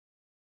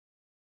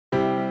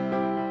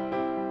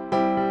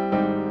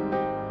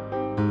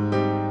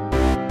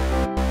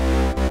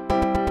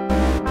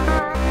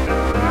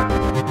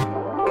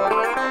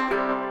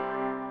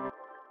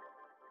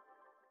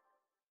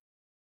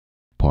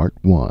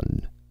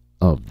1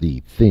 of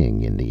the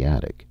Thing in the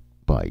Attic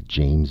by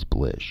James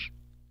Blish.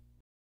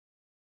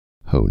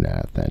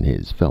 Honath and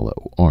his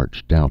fellow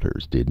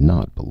arch-doubters did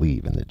not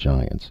believe in the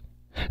giants,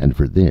 and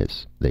for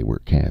this they were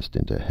cast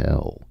into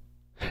hell.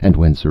 And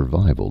when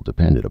survival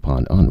depended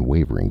upon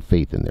unwavering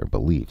faith in their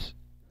beliefs,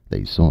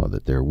 they saw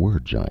that there were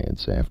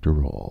giants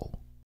after all.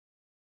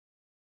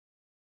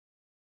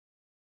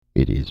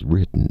 It is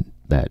written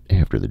that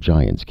after the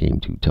giants came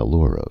to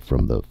Tellura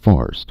from the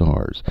far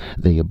stars,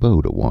 they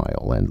abode a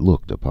while and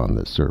looked upon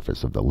the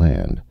surface of the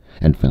land,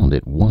 and found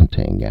it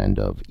wanting and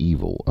of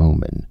evil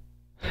omen.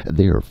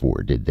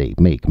 Therefore did they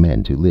make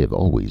men to live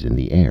always in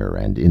the air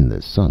and in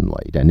the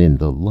sunlight and in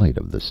the light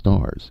of the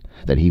stars,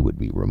 that he would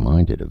be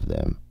reminded of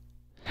them.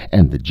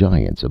 And the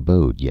giants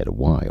abode yet a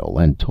while,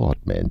 and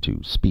taught men to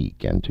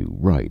speak and to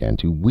write and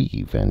to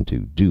weave and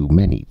to do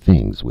many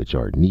things which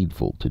are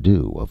needful to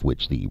do, of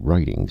which the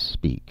writings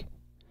speak.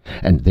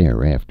 And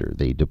thereafter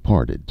they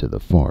departed to the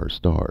far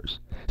stars,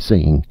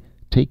 saying,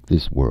 Take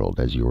this world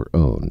as your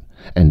own,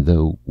 and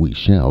though we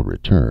shall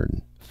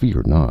return,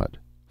 fear not,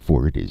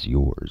 for it is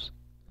yours.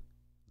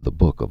 The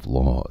Book of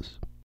Laws.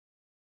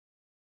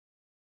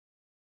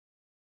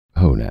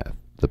 Honath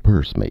the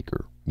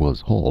Pursemaker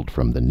was hauled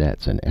from the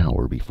nets an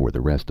hour before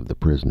the rest of the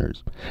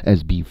prisoners,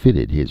 as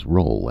befitted his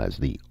role as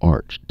the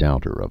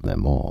arch-doubter of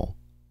them all.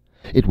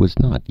 It was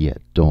not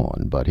yet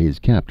dawn, but his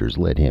captors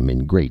led him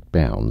in great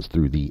bounds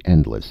through the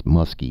endless,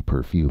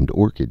 musky-perfumed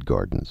orchid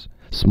gardens,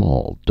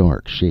 small,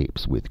 dark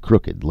shapes with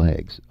crooked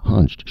legs,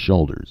 hunched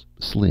shoulders,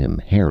 slim,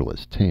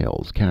 hairless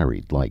tails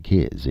carried like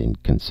his in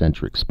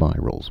concentric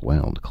spirals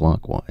wound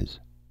clockwise.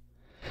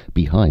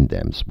 Behind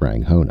them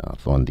sprang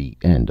Honath on the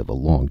end of a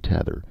long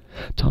tether,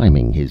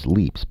 timing his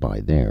leaps by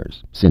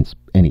theirs, since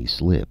any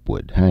slip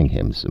would hang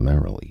him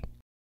summarily.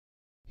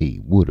 He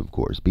would, of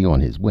course, be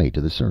on his way to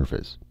the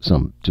surface,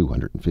 some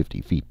 250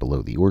 feet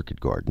below the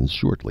orchid gardens,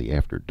 shortly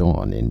after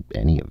dawn in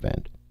any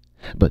event.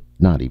 But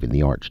not even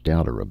the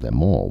arch-doubter of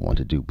them all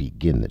wanted to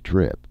begin the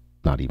trip,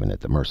 not even at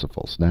the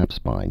merciful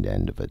snap-spine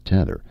end of a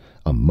tether,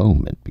 a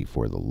moment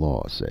before the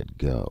law said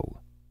go.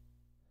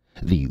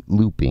 The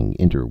looping,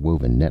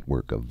 interwoven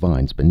network of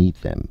vines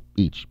beneath them,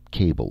 each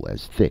cable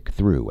as thick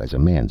through as a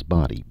man's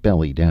body,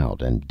 bellied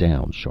out and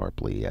down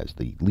sharply as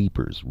the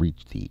leapers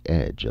reached the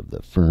edge of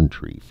the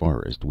fern-tree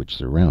forest which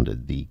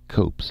surrounded the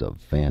copse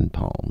of fan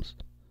palms.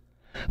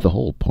 The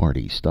whole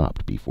party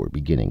stopped before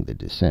beginning the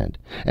descent,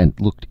 and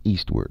looked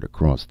eastward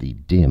across the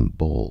dim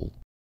bowl.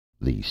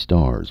 The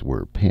stars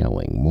were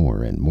paling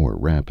more and more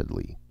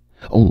rapidly.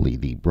 Only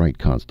the bright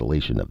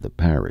constellation of the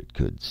Parrot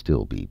could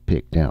still be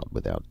picked out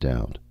without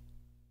doubt.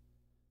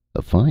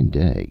 "A fine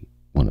day,"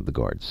 one of the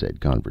guards said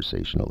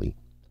conversationally.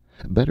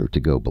 "Better to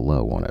go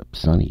below on a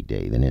sunny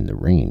day than in the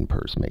rain,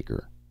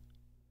 Pursemaker."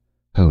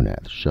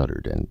 Honath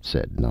shuddered and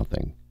said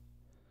nothing.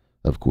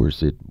 Of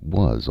course it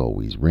was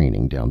always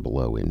raining down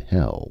below in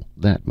hell,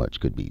 that much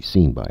could be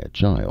seen by a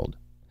child.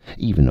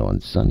 Even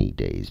on sunny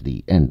days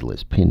the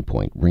endless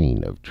pinpoint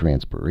rain of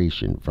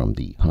transpiration from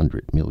the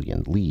 100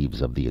 million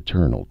leaves of the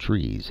eternal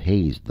trees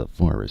hazed the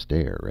forest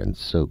air and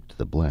soaked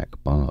the black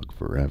bog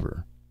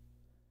forever.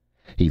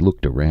 He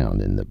looked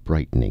around in the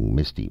brightening,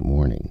 misty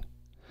morning.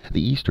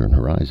 The eastern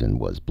horizon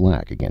was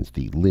black against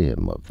the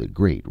limb of the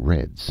great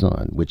red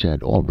sun, which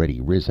had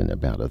already risen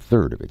about a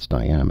third of its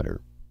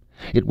diameter.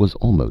 It was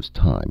almost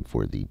time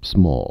for the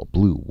small,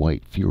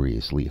 blue-white,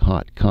 furiously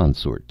hot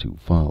consort to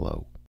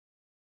follow.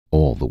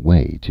 All the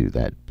way to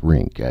that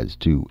brink, as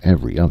to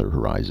every other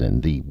horizon,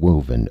 the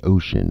woven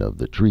ocean of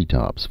the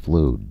treetops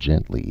flowed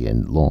gently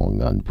in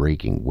long,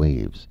 unbreaking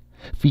waves,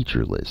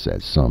 featureless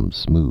as some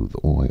smooth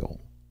oil.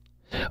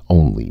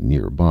 Only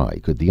nearby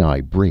could the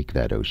eye break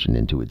that ocean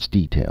into its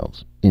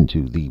details,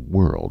 into the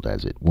world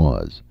as it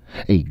was,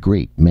 a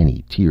great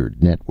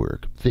many-tiered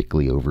network,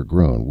 thickly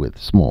overgrown with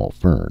small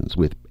ferns,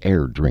 with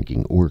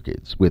air-drinking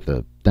orchids, with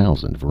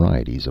 1,000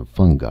 varieties of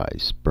fungi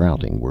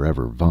sprouting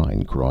wherever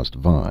vine crossed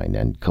vine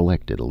and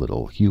collected a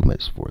little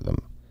humus for them,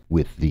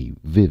 with the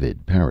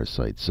vivid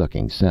parasites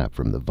sucking sap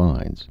from the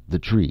vines, the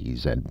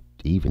trees, and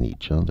even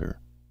each other.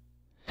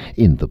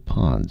 In the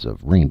ponds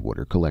of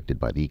rainwater collected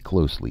by the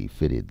closely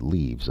fitted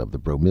leaves of the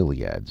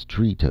bromeliads,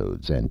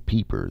 tree-toads and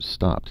peepers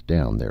stopped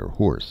down their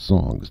hoarse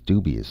songs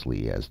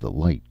dubiously as the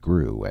light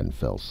grew and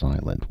fell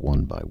silent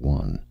one by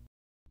one.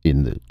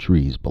 In the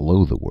trees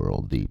below the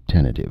world, the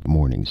tentative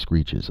morning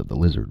screeches of the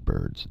lizard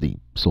birds, the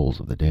souls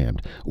of the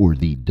damned, or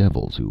the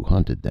devils who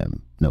hunted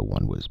them, no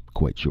one was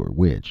quite sure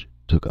which,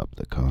 took up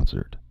the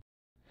concert.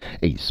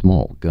 A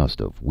small gust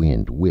of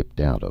wind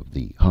whipped out of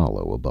the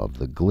hollow above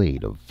the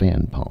glade of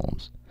fan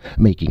palms,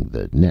 making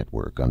the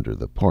network under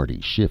the party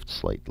shift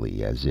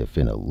slightly as if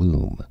in a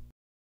loom.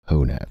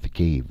 Honath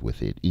gave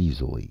with it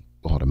easily,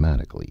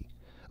 automatically,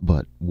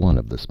 but one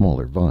of the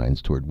smaller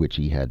vines toward which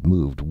he had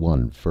moved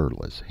one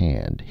furless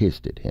hand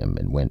hissed at him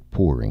and went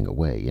pouring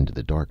away into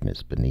the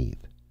darkness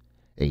beneath.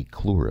 A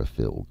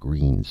chlorophyll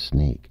green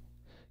snake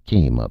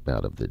came up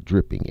out of the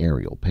dripping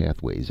aerial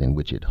pathways in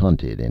which it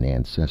hunted in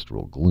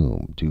ancestral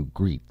gloom, to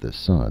greet the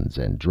suns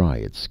and dry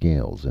its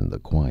scales in the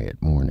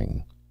quiet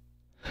morning.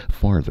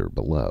 Farther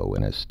below,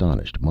 an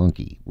astonished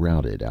monkey,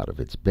 routed out of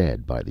its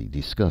bed by the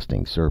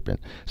disgusting serpent,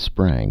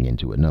 sprang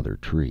into another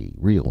tree,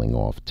 reeling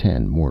off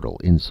 10 mortal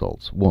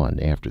insults, one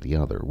after the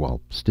other,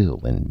 while still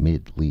in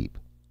mid-leap.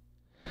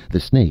 The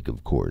snake,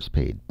 of course,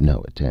 paid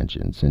no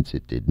attention, since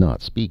it did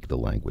not speak the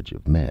language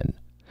of men.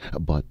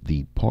 But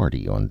the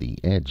party on the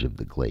edge of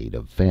the glade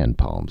of fan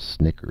palms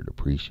snickered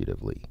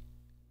appreciatively.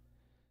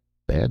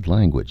 "Bad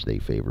language they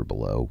favor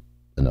below,"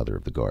 another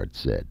of the guards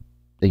said.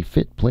 "A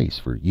fit place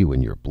for you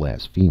and your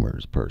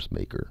blasphemers,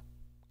 Pursemaker.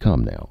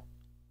 Come now."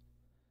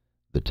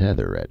 The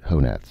tether at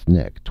Honath's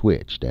neck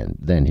twitched, and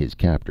then his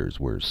captors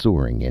were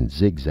soaring in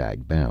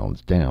zigzag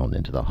bounds down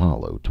into the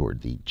hollow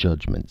toward the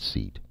judgment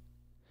seat.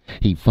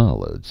 He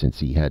followed, since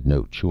he had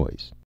no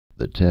choice,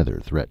 the tether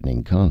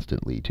threatening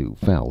constantly to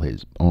foul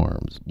his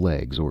arms,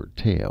 legs, or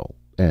tail,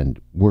 and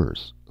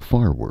worse,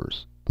 far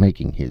worse,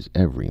 making his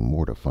every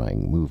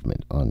mortifying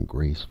movement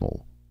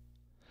ungraceful.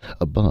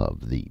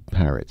 Above, the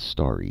parrot's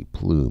starry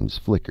plumes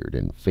flickered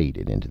and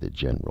faded into the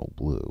general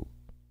blue.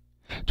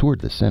 Toward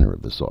the center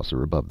of the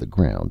saucer, above the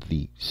ground,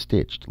 the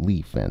stitched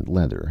leaf and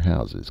leather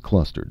houses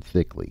clustered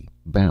thickly,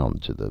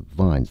 bound to the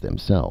vines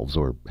themselves,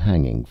 or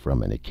hanging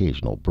from an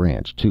occasional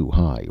branch too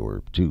high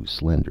or too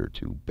slender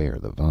to bear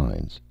the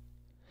vines.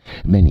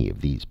 Many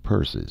of these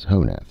purses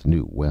Honath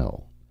knew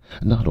well,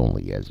 not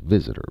only as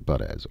visitor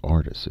but as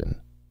artisan.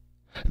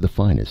 The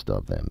finest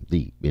of them,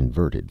 the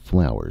inverted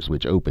flowers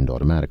which opened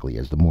automatically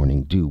as the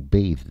morning dew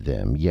bathed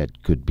them,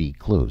 yet could be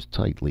closed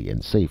tightly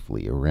and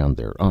safely around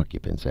their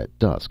occupants at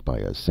dusk by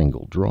a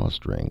single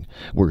drawstring,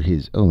 were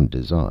his own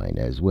design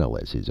as well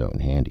as his own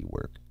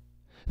handiwork.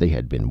 They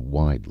had been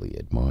widely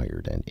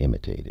admired and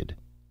imitated.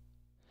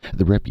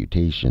 The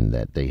reputation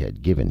that they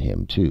had given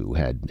him, too,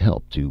 had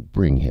helped to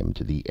bring him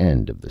to the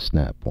end of the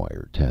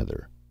snap-wire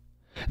tether.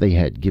 They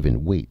had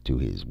given weight to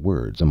his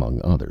words,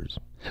 among others,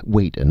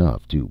 weight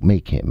enough to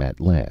make him at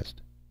last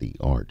the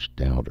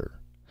arch-doubter,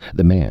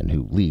 the man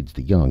who leads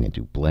the young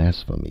into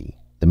blasphemy,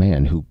 the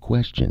man who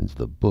questions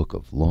the book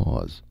of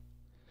laws.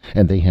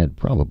 And they had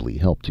probably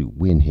helped to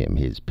win him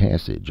his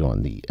passage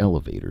on the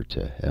elevator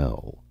to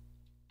hell.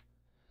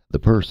 The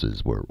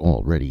purses were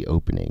already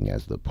opening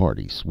as the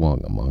party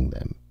swung among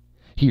them.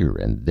 Here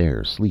and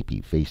there sleepy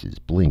faces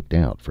blinked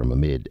out from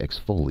amid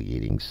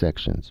exfoliating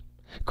sections,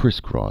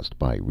 crisscrossed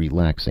by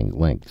relaxing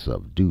lengths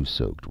of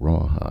dew-soaked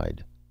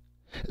rawhide.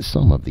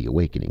 Some of the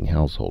awakening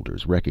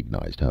householders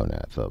recognized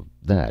Honath, of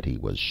that he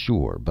was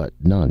sure, but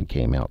none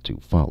came out to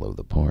follow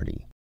the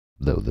party,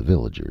 though the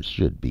villagers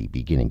should be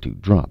beginning to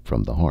drop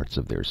from the hearts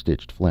of their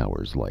stitched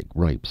flowers like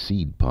ripe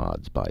seed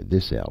pods by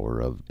this hour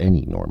of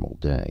any normal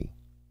day.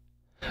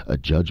 A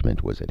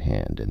judgment was at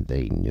hand, and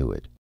they knew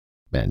it.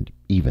 And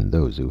even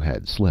those who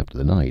had slept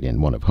the night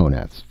in one of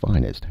Honath's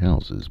finest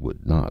houses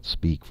would not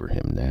speak for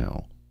him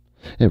now.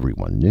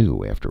 Everyone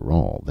knew, after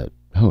all, that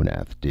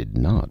Honath did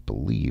not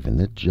believe in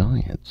the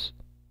giants.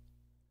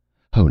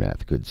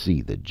 Honath could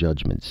see the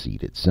judgment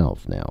seat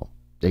itself now,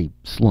 a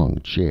slung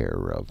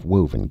chair of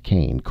woven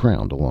cane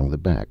crowned along the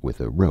back with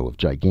a row of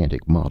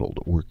gigantic mottled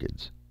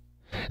orchids.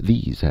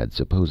 These had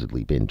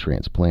supposedly been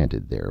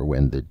transplanted there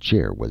when the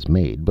chair was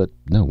made, but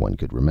no one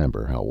could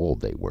remember how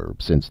old they were,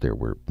 since there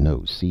were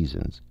no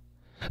seasons.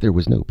 There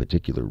was no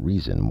particular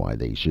reason why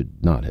they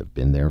should not have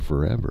been there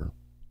forever.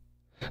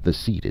 The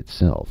seat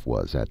itself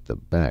was at the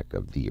back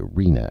of the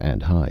arena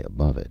and high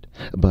above it,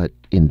 but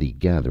in the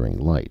gathering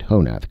light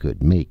Honath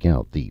could make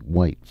out the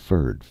white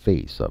furred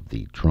face of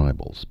the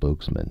tribal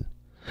spokesman,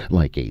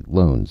 like a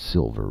lone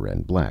silver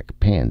and black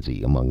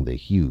pansy among the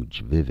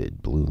huge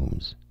vivid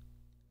blooms.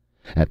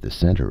 At the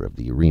center of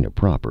the arena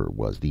proper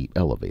was the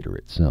elevator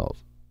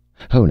itself.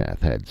 Honath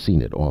had seen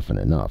it often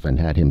enough, and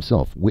had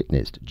himself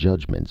witnessed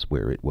judgments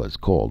where it was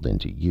called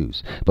into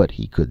use, but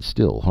he could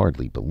still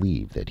hardly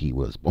believe that he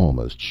was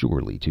almost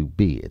surely to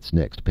be its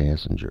next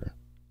passenger.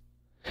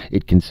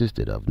 It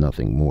consisted of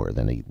nothing more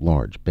than a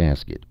large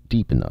basket,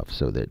 deep enough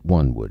so that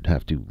one would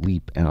have to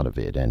leap out of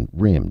it, and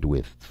rimmed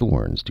with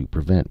thorns to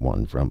prevent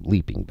one from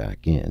leaping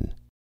back in.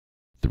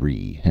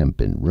 3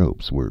 hempen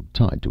ropes were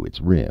tied to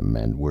its rim,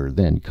 and were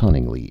then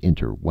cunningly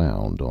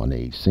interwound on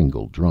a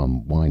single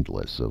drum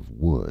windlass of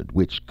wood,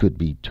 which could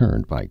be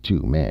turned by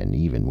 2 men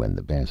even when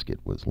the basket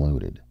was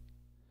loaded.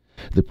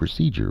 The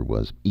procedure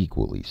was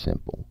equally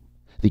simple.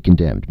 The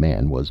condemned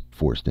man was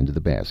forced into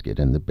the basket,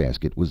 and the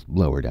basket was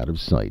lowered out of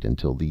sight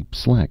until the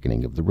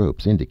slackening of the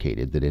ropes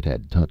indicated that it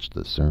had touched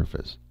the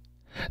surface.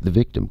 The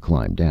victim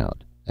climbed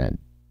out, and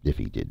if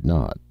he did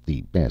not,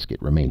 the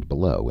basket remained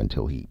below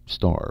until he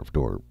starved,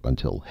 or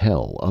until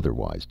hell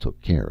otherwise took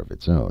care of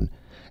its own,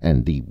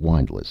 and the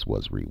windlass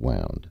was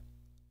rewound.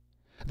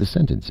 The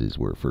sentences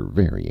were for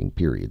varying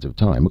periods of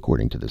time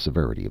according to the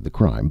severity of the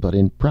crime, but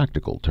in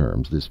practical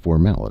terms this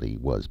formality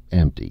was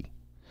empty.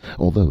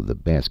 Although the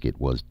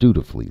basket was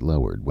dutifully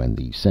lowered when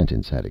the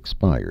sentence had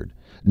expired,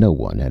 no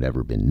one had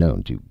ever been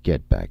known to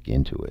get back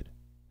into it.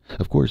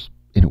 Of course,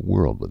 in a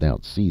world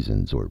without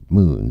seasons or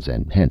moons,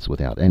 and hence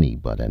without any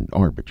but an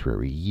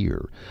arbitrary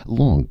year,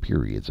 long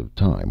periods of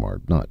time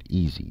are not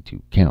easy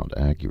to count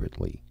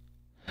accurately.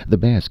 The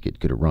basket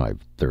could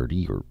arrive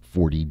 30 or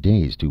 40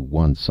 days to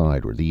one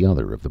side or the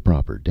other of the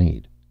proper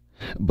date.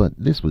 But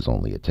this was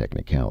only a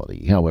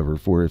technicality, however,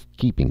 for if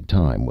keeping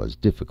time was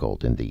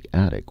difficult in the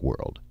attic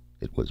world,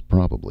 it was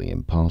probably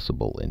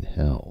impossible in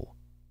hell.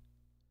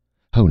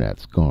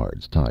 Honath's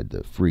guards tied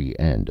the free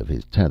end of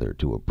his tether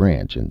to a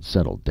branch and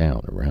settled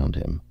down around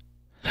him.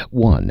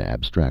 One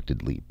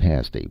abstractedly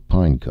passed a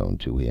pine cone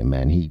to him,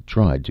 and he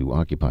tried to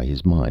occupy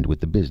his mind with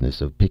the business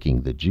of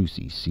picking the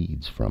juicy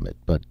seeds from it,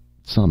 but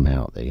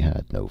somehow they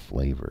had no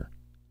flavor.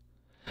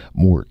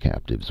 More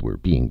captives were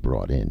being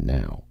brought in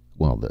now,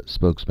 while the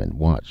spokesman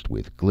watched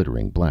with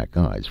glittering black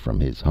eyes from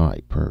his high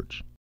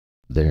perch.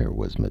 There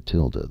was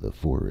Matilda the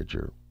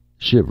forager,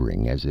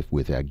 shivering as if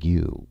with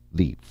ague,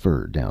 the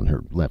fur down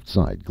her left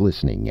side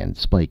glistening and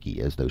spiky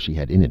as though she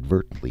had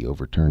inadvertently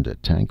overturned a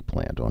tank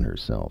plant on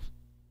herself.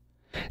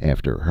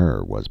 After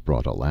her was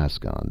brought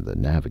Alaskan the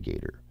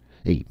navigator,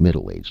 a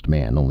middle-aged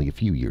man only a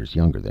few years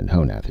younger than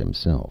Honath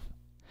himself.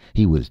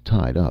 He was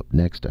tied up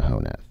next to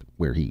Honath,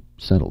 where he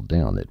settled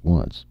down at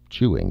once,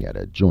 chewing at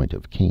a joint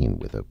of cane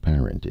with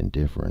apparent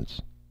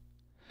indifference.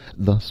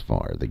 Thus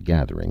far the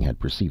gathering had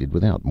proceeded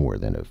without more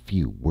than a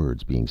few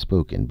words being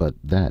spoken, but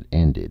that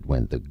ended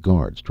when the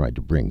guards tried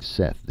to bring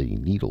Seth the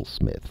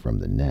needlesmith from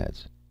the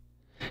nets.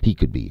 He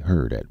could be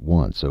heard at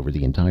once over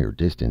the entire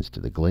distance to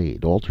the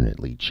glade,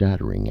 alternately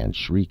chattering and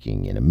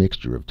shrieking in a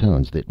mixture of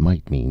tones that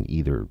might mean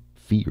either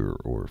fear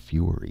or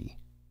fury.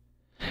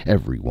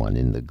 Everyone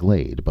in the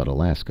glade but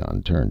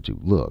Alaskan turned to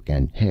look,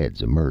 and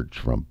heads emerged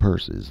from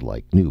purses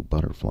like new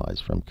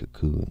butterflies from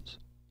cocoons.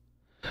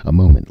 A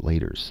moment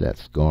later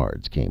Seth's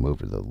guards came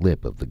over the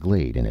lip of the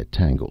glade in a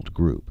tangled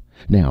group,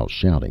 now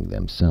shouting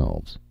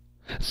themselves.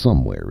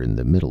 Somewhere in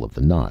the middle of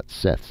the knot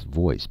Seth's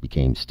voice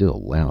became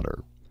still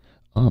louder.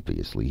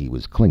 Obviously he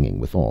was clinging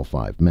with all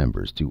 5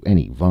 members to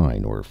any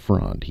vine or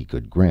frond he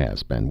could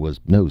grasp, and was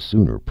no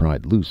sooner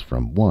pried loose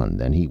from one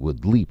than he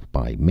would leap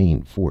by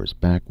main force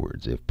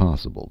backwards, if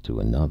possible, to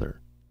another.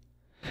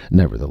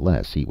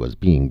 Nevertheless, he was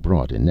being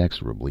brought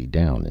inexorably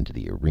down into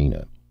the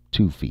arena,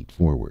 2 feet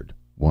forward,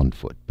 1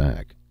 foot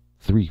back,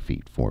 3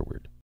 feet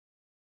forward.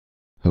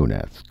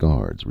 Honath's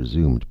guards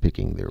resumed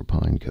picking their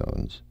pine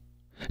cones.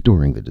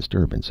 During the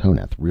disturbance,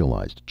 Honath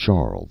realized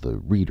Charl the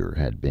reader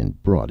had been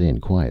brought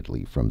in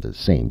quietly from the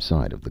same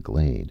side of the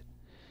glade.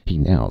 He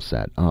now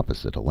sat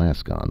opposite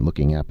Alaskan,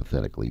 looking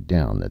apathetically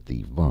down at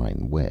the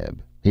vine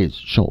web, his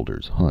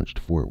shoulders hunched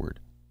forward.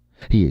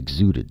 He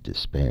exuded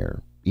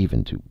despair.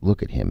 Even to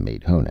look at him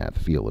made Honath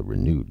feel a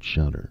renewed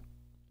shudder.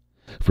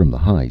 From the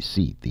high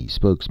seat the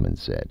spokesman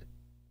said,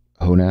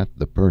 "Honath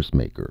the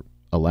Pursemaker,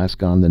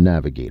 Alaskan the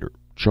Navigator,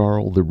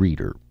 Charl the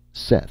Reader,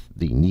 Seth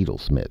the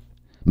Needlesmith,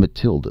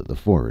 Matilda the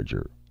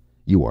Forager,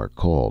 you are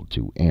called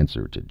to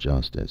answer to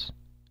justice."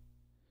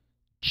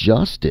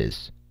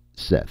 "Justice!"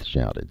 Seth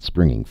shouted,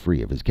 springing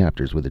free of his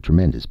captors with a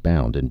tremendous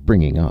bound and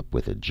bringing up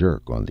with a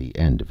jerk on the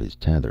end of his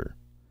tether.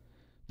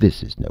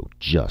 "This is no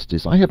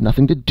justice! I have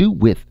nothing to do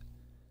with—"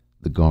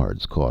 The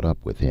guards caught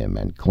up with him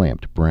and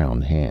clamped brown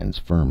hands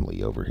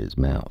firmly over his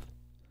mouth.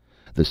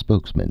 The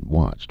spokesman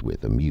watched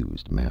with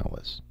amused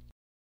malice.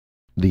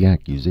 "The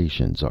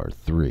accusations are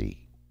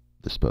 3,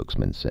 the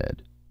spokesman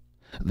said.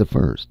 "The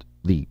first,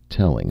 the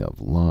telling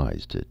of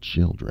lies to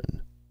children.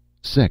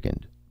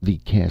 Second, the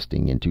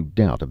casting into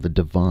doubt of the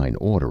divine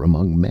order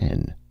among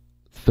men.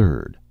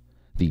 Third,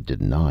 the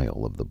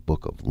denial of the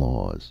Book of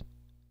Laws.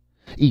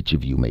 Each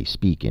of you may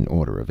speak in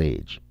order of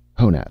age.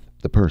 Honath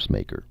the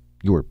Pursemaker,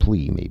 your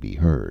plea may be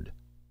heard."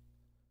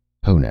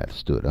 Honath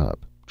stood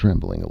up,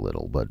 trembling a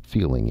little, but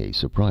feeling a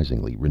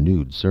surprisingly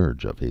renewed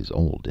surge of his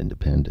old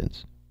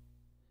independence.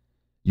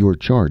 "Your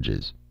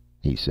charges,"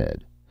 he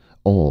said,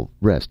 "all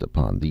rest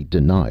upon the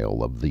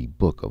denial of the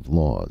Book of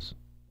Laws.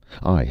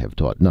 I have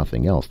taught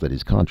nothing else that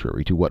is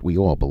contrary to what we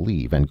all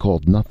believe, and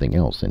called nothing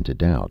else into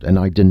doubt, and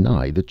I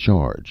deny the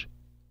charge."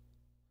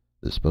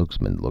 The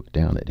spokesman looked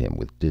down at him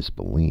with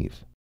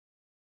disbelief.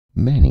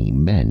 "Many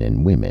men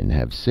and women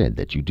have said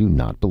that you do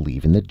not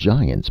believe in the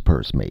giants,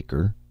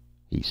 Pursemaker,"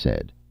 he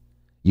said.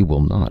 "You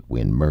will not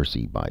win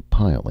mercy by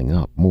piling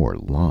up more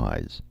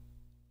lies."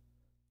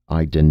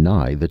 "I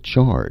deny the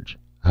charge,"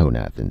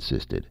 Honath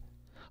insisted.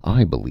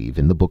 "I believe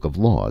in the Book of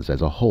Laws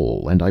as a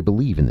whole, and I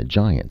believe in the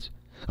giants.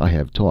 I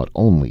have taught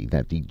only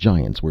that the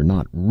giants were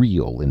not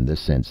real in the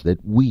sense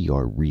that we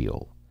are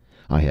real.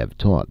 I have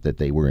taught that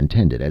they were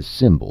intended as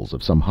symbols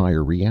of some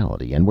higher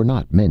reality, and were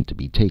not meant to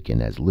be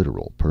taken as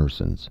literal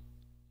persons."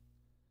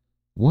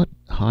 "What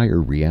higher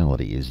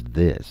reality is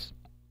this?"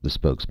 the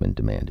spokesman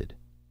demanded.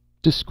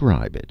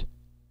 "Describe it."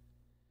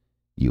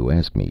 "You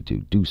ask me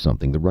to do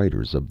something the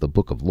writers of the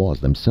Book of Laws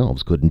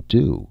themselves couldn't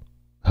do,"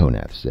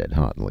 Honath said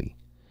hotly.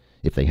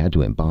 "If they had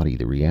to embody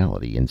the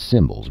reality in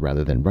symbols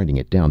rather than writing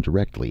it down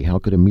directly, how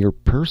could a mere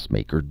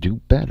pursemaker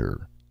do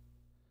better?"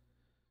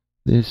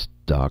 "This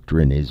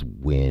doctrine is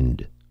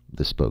wind,"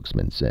 the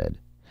spokesman said,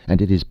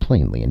 "and it is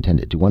plainly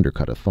intended to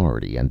undercut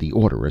authority and the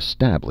order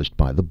established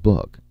by the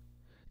book.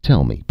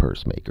 Tell me,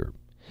 Pursemaker,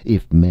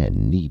 if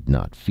men need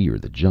not fear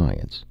the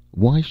giants,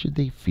 why should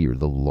they fear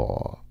the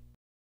law?"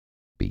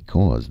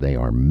 Because they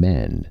are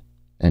men,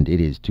 and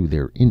it is to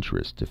their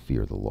interest to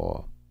fear the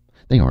law.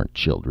 They aren't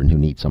children who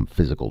need some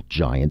physical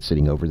giant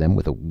sitting over them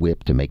with a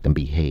whip to make them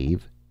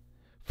behave.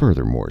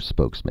 Furthermore,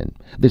 spokesman,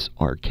 this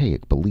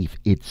archaic belief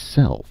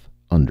itself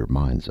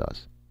undermines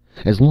us.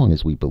 As long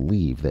as we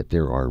believe that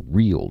there are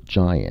real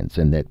giants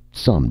and that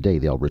some day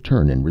they'll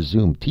return and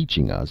resume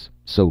teaching us,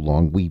 so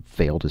long we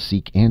fail to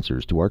seek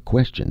answers to our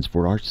questions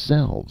for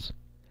ourselves.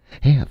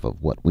 Half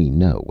of what we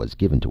know was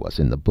given to us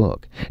in the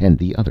book, and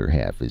the other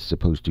half is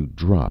supposed to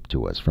drop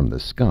to us from the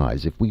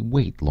skies if we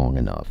wait long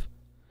enough.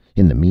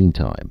 In the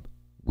meantime,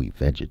 we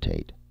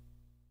vegetate.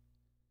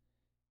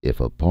 If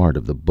a part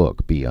of the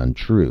book be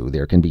untrue,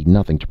 there can be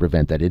nothing to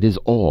prevent that it is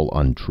all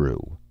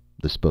untrue,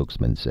 the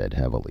spokesman said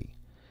heavily.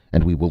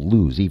 And we will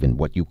lose even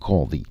what you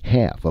call the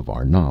half of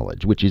our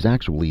knowledge, which is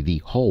actually the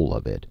whole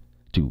of it,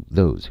 to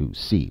those who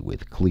see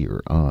with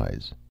clear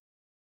eyes.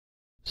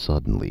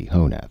 Suddenly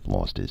Honath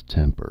lost his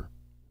temper.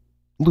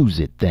 "Lose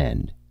it,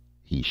 then!"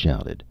 he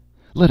shouted.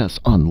 "Let us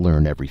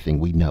unlearn everything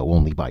we know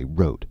only by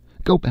rote.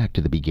 Go back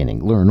to the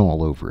beginning, learn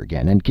all over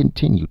again, and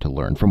continue to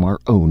learn from our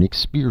own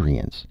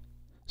experience.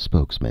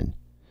 Spokesman,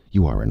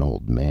 you are an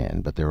old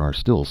man, but there are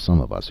still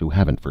some of us who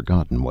haven't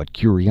forgotten what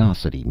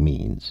curiosity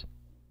means."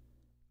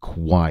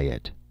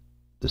 "Quiet,"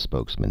 the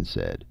spokesman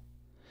said.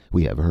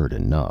 "We have heard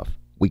enough.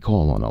 We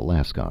call on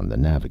Alaskon the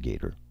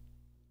Navigator."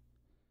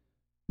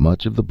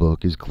 "Much of the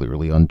book is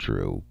clearly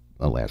untrue,"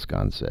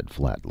 Alaskon said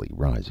flatly,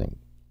 rising.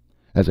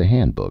 "As a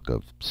handbook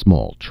of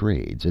small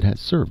trades, it has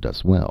served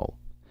us well.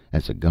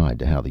 As a guide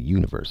to how the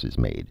universe is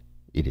made,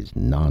 it is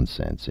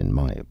nonsense, in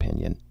my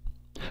opinion.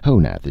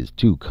 Honath is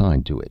too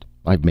kind to it.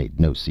 I've made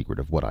no secret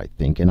of what I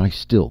think, and I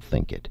still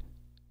think it."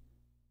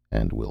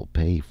 "And will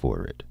pay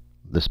for it,"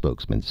 the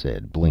spokesman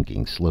said,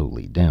 blinking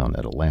slowly down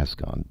at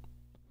Alaskon.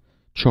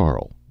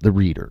 "Charl, the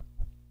reader."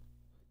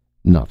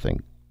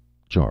 "Nothing,"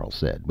 Charl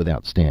said,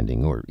 without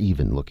standing or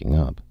even looking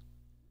up.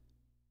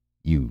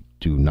 "You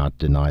do not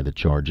deny the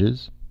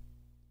charges?"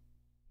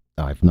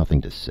 "I've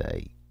nothing to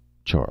say,"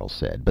 Charl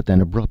said, but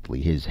then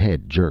abruptly his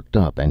head jerked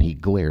up and he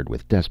glared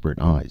with desperate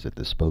eyes at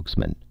the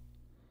spokesman.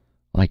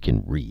 "I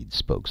can read,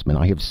 spokesman.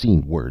 I have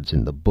seen words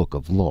in the book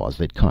of laws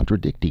that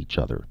contradict each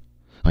other.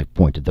 I've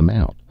pointed them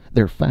out.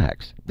 They're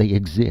facts. They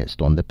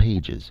exist on the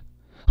pages.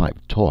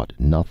 I've taught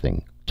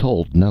nothing,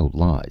 told no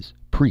lies,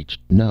 preached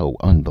no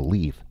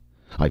unbelief.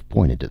 I've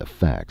pointed to the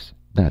facts.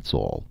 That's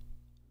all.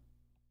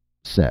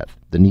 Seth,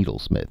 the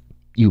needlesmith,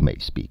 you may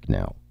speak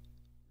now."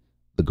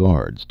 The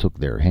guards took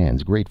their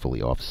hands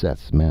gratefully off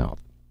Seth's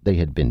mouth. They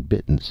had been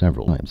bitten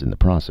several times in the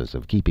process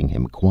of keeping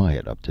him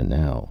quiet up to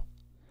now.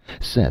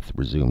 Seth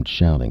resumed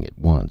shouting at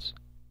once.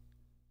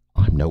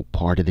 "I'm no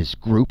part of this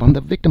group. I'm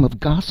the victim of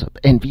gossip,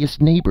 envious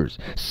neighbors,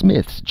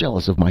 smiths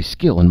jealous of my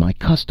skill and my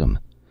custom.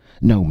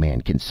 No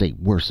man can say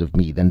worse of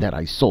me than that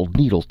I sold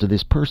needles to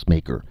this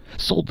pursemaker,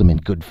 sold them in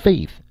good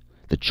faith.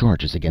 The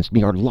charges against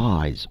me are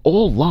lies,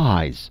 all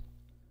lies."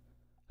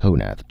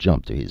 Honath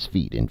jumped to his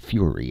feet in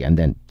fury and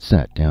then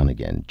sat down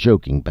again,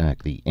 choking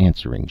back the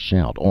answering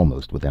shout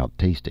almost without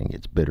tasting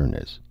its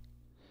bitterness.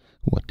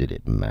 What did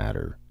it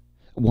matter?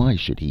 Why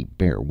should he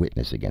bear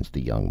witness against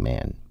the young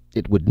man?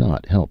 It would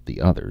not help the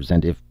others,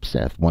 and if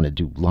Seth wanted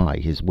to lie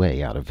his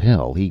way out of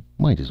hell, he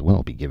might as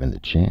well be given the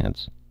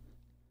chance.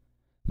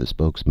 The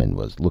spokesman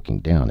was looking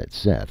down at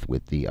Seth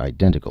with the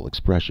identical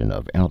expression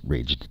of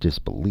outraged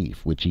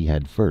disbelief which he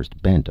had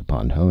first bent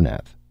upon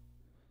Honath.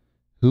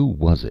 "Who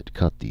was it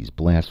cut these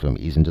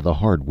blasphemies into the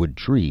hardwood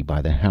tree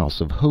by the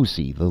house of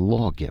Hosi the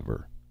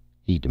lawgiver?"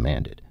 he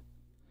demanded.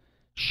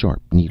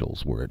 "Sharp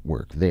needles were at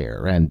work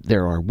there, and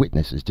there are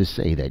witnesses to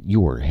say that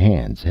your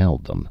hands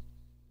held them."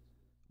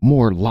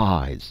 "More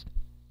lies!"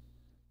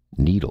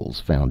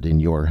 "Needles found in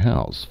your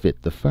house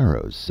fit the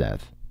furrows,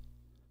 Seth."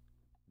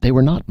 "They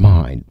were not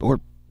mine, or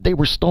they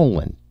were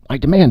stolen. I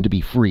demand to be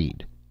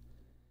freed."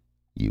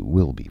 "You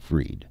will be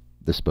freed,"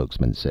 the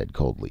spokesman said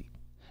coldly.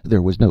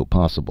 There was no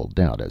possible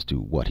doubt as to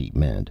what he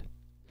meant.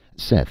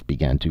 Seth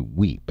began to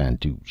weep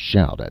and to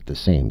shout at the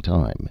same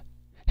time.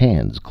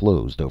 Hands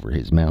closed over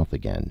his mouth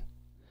again.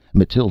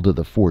 "Matilda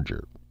the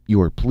Forger,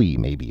 your plea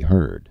may be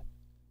heard."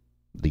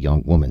 The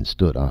young woman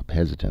stood up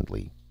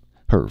hesitantly.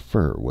 Her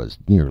fur was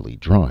nearly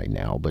dry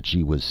now, but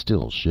she was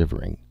still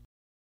shivering.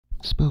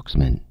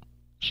 "Spokesman,"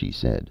 she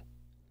said,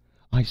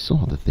 "I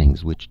saw the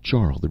things which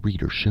Charl the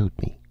Reader showed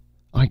me.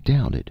 I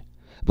doubted,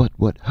 but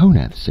what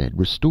Honath said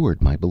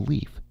restored my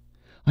belief.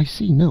 I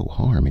see no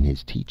harm in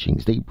his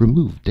teachings. They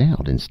remove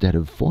doubt instead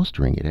of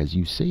fostering it as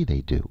you say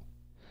they do.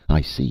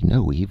 I see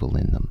no evil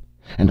in them,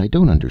 and I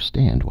don't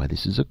understand why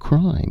this is a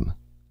crime."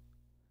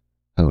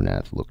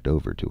 Honath looked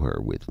over to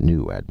her with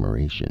new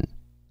admiration.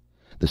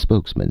 The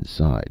spokesman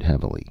sighed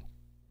heavily.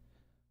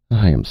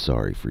 "I am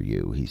sorry for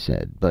you," he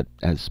said, "but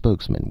as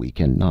spokesman we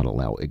cannot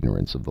allow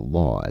ignorance of the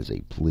law as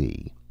a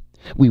plea.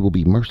 We will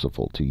be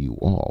merciful to you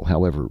all.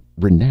 However,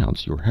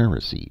 renounce your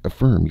heresy,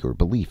 affirm your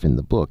belief in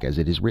the book as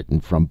it is written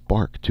from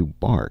bark to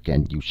bark,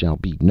 and you shall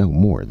be no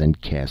more than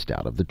cast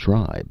out of the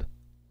tribe."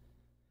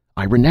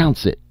 "I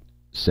renounce it!"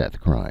 Seth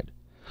cried.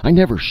 I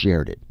never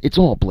shared it. It's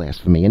all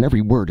blasphemy, and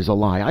every word is a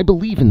lie. I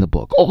believe in the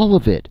book. All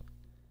of it."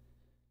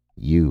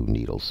 "You,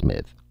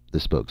 Needlesmith," the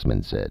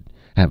spokesman said,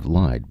 "have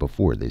lied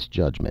before this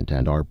judgment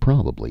and are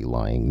probably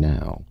lying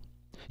now.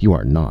 You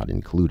are not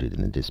included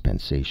in the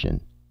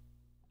dispensation."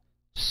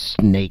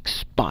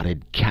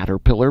 "Snake-spotted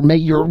caterpillar, may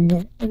your—"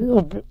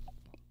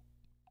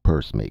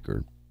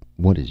 "Pursemaker,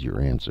 what is your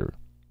answer?"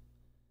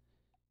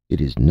 "It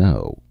is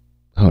no,"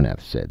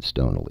 Honath said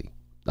stonily.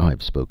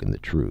 "I've spoken the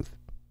truth.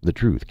 The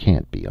truth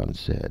can't be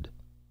unsaid."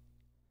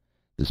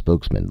 The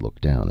spokesman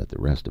looked down at the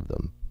rest of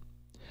them.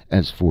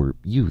 "As for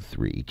you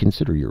three,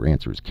 consider your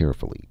answers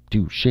carefully.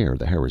 To share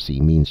the heresy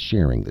means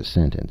sharing the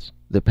sentence.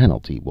 The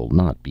penalty will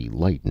not be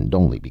lightened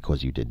only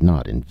because you did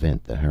not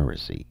invent the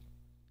heresy."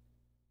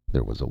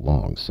 There was a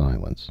long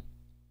silence.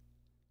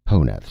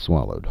 Honath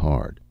swallowed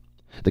hard.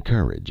 The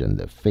courage and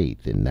the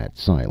faith in that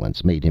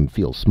silence made him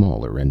feel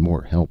smaller and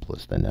more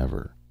helpless than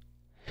ever.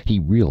 He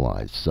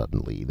realized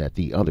suddenly that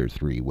the other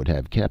three would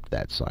have kept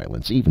that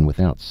silence even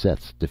without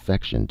Seth's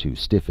defection to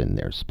stiffen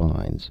their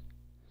spines.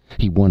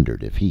 He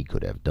wondered if he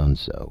could have done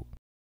so.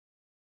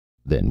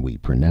 "Then we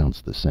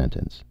pronounce the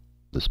sentence,"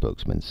 the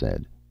spokesman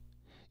said.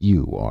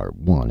 "You are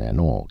one and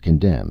all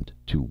condemned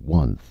to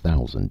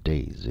 1,000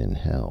 days in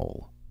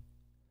hell."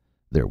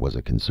 There was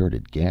a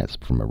concerted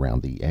gasp from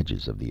around the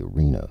edges of the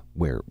arena,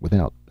 where,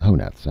 without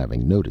Honath's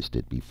having noticed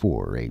it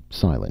before, a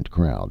silent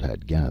crowd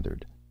had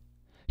gathered.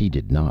 He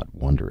did not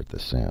wonder at the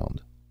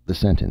sound. The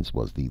sentence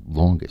was the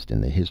longest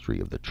in the history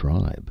of the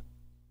tribe.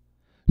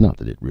 Not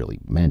that it really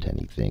meant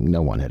anything.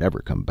 No one had ever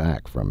come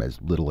back from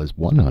as little as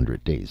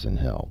 100 days in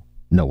hell.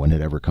 No one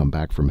had ever come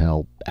back from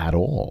hell at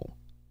all.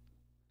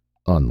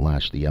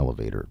 "Unlash the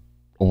elevator.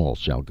 All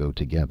shall go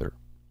together."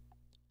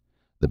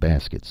 The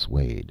basket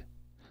swayed.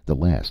 The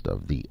last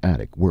of the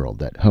attic world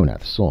that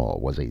Honath saw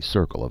was a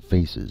circle of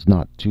faces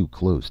not too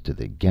close to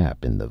the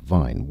gap in the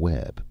vine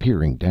web,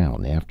 peering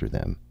down after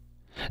them.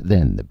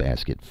 Then the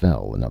basket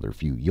fell another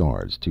few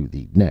yards to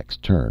the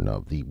next turn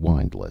of the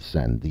windlass,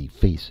 and the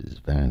faces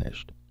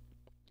vanished.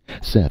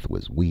 Seth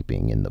was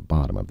weeping in the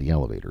bottom of the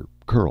elevator,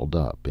 curled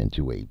up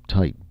into a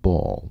tight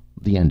ball,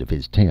 the end of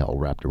his tail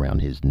wrapped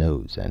around his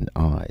nose and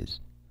eyes.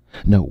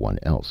 No one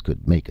else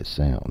could make a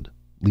sound,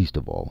 least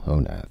of all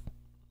Honath.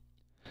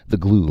 The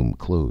gloom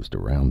closed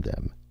around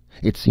them.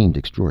 It seemed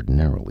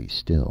extraordinarily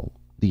still.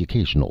 The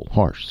occasional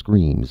harsh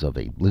screams of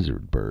a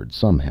lizard bird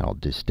somehow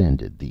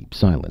distended the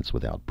silence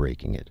without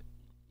breaking it.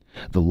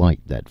 The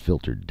light that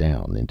filtered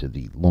down into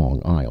the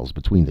long aisles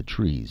between the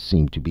trees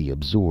seemed to be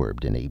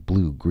absorbed in a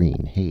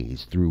blue-green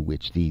haze through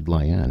which the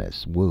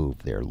lianas wove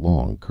their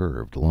long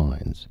curved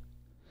lines.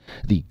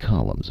 The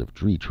columns of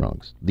tree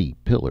trunks, the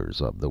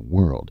pillars of the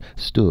world,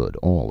 stood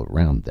all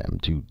around them,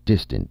 too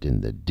distant in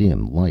the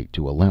dim light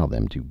to allow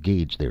them to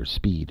gauge their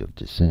speed of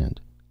descent.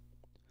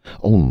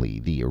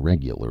 Only the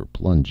irregular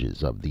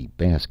plunges of the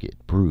basket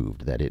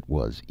proved that it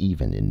was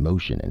even in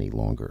motion any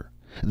longer,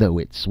 though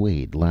it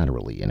swayed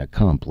laterally in a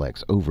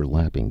complex,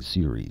 overlapping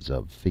series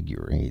of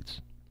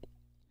figure-eights.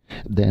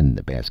 Then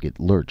the basket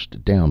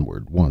lurched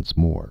downward once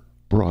more,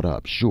 brought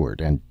up short,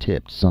 and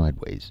tipped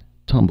sideways,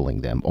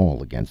 tumbling them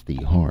all against the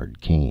hard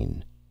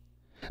cane.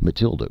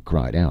 Matilda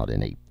cried out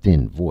in a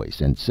thin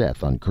voice, and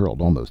Seth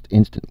uncurled almost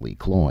instantly,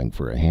 clawing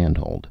for a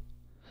handhold.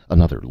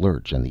 Another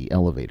lurch, and the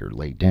elevator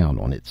lay down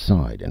on its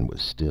side and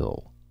was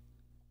still.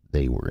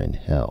 They were in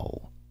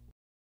hell.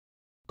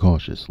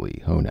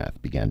 Cautiously,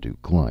 Honath began to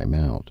climb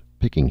out,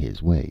 picking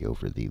his way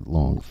over the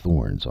long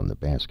thorns on the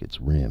basket's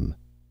rim.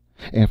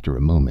 After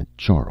a moment,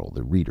 Charl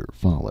the Reader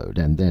followed,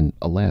 and then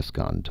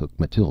Alaskon took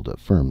Matilda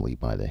firmly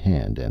by the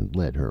hand and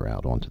led her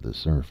out onto the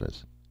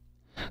surface.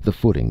 The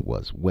footing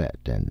was wet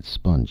and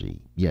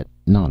spongy, yet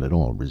not at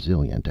all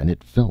resilient, and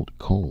it felt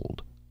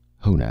cold.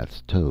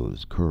 Honath's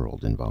toes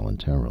curled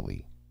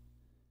involuntarily.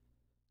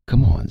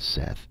 "Come on,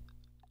 Seth,"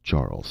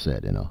 Charl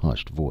said in a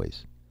hushed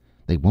voice.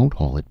 "They won't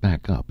haul it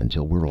back up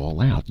until we're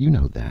all out. You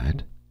know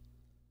that."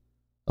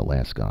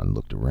 Alaskon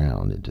looked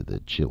around into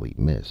the chilly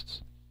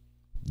mists.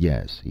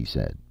 "Yes," he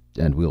said,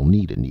 "and we'll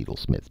need a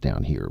needlesmith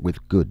down here,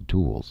 with good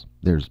tools.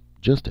 There's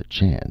just a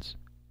chance."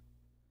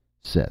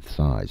 Seth's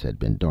eyes had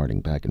been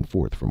darting back and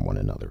forth from one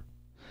another.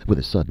 With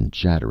a sudden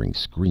shattering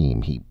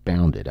scream, he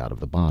bounded out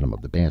of the bottom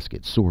of the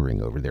basket, soaring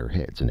over their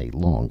heads in a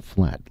long,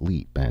 flat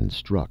leap, and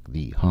struck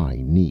the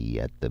high knee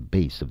at the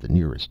base of the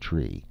nearest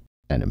tree,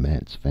 an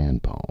immense fan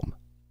palm.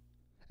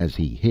 As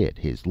he hit,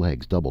 his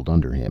legs doubled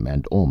under him,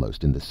 and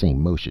almost in the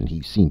same motion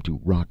he seemed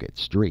to rocket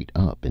straight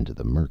up into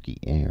the murky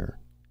air.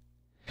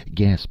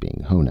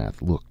 Gasping,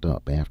 Honath looked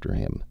up after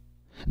him.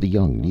 The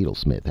young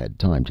needlesmith had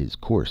timed his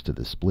course to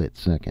the split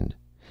second.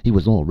 He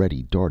was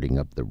already darting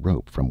up the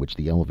rope from which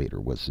the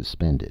elevator was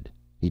suspended.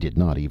 He did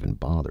not even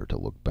bother to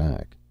look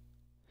back.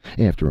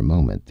 After a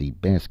moment, the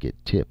basket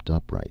tipped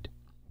upright.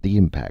 The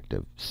impact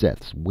of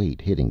Seth's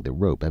weight hitting the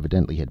rope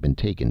evidently had been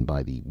taken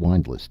by the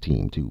windlass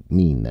team to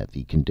mean that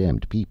the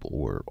condemned people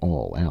were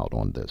all out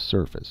on the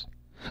surface.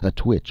 A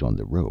twitch on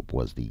the rope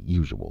was the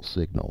usual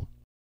signal.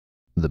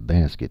 The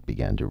basket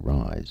began to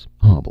rise,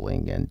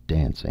 hobbling and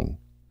dancing.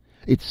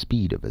 Its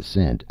speed of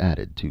ascent,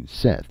 added to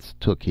Seth's,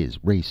 took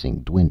his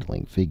racing,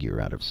 dwindling figure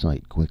out of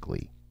sight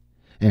quickly.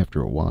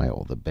 After a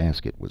while, the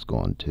basket was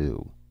gone,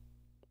 too.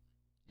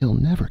 "He'll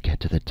never get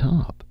to the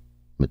top,"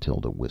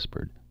 Matilda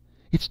whispered.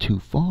 "It's too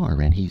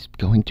far, and he's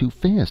going too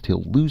fast.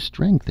 He'll lose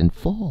strength and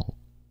fall."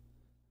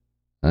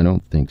 "I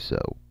don't think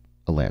so,"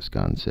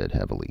 Alaskan said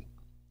heavily.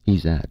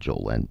 "He's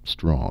agile and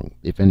strong.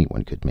 If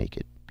anyone could make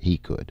it, he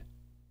could."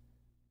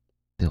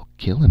 "They'll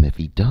kill him if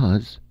he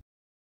does."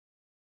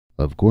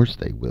 "Of course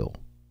they will,"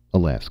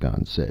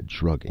 Alaskan said,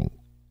 shrugging.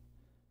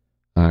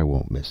 "I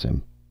won't miss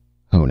him,"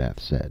 Honath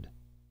said.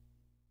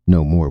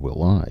 "No more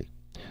will I.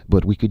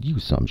 But we could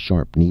use some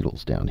sharp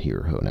needles down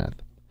here,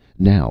 Honath.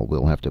 Now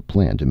we'll have to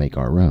plan to make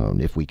our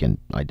own, if we can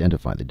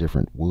identify the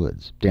different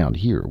woods, down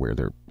here where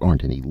there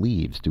aren't any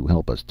leaves to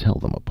help us tell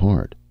them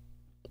apart."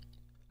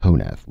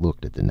 Honath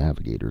looked at the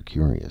navigator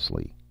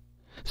curiously.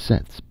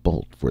 Seth's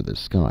bolt for the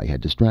sky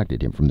had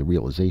distracted him from the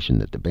realization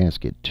that the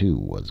basket, too,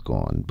 was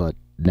gone. But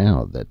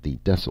now that the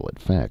desolate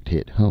fact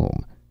hit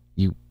home,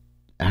 "You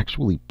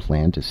actually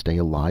plan to stay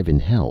alive in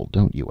hell,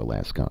 don't you,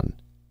 Alaskan?"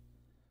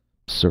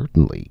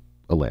 "Certainly,"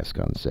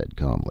 Alaskan said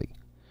calmly.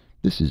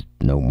 "This is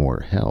no more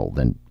hell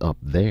than up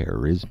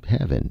there is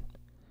heaven.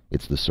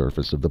 It's the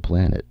surface of the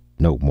planet,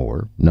 no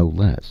more, no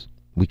less.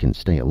 We can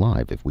stay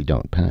alive if we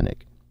don't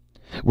panic.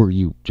 Were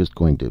you just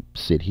going to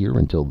sit here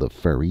until the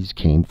furries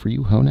came for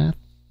you, Honath?"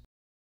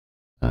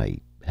 "I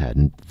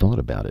hadn't thought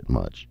about it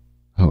much,"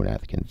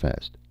 Honath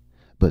confessed.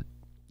 "But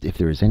if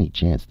there is any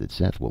chance that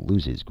Seth will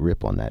lose his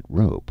grip on that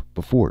rope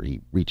before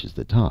he reaches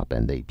the top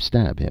and they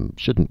stab him,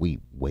 shouldn't we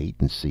wait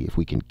and see if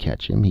we can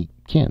catch him? He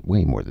can't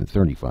weigh more than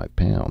 35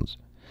 pounds.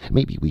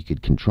 Maybe we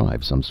could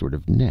contrive some sort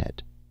of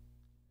net."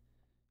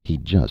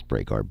 "He'd just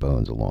break our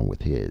bones along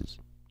with his,"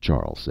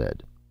 Charles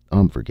said.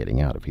 "I'm for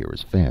getting out of here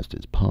as fast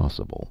as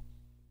possible."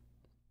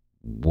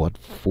 "What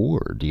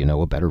for? Do you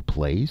know a better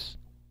place?"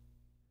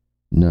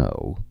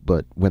 "No,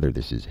 but whether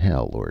this is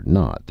hell or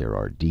not, there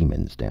are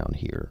demons down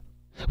here.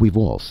 We've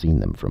all seen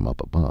them from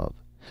up above.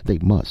 They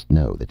must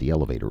know that the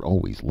elevator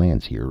always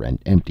lands here and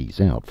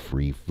empties out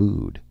free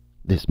food.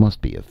 This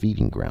must be a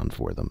feeding ground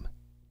for them."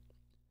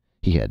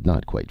 He had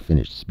not quite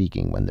finished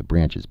speaking when the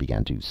branches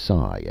began to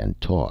sigh and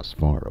toss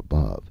far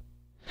above.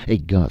 A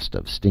gust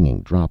of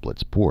stinging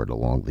droplets poured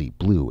along the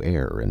blue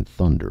air and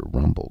thunder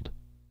rumbled.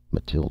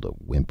 Matilda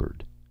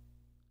whimpered.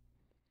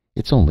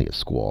 "It's only a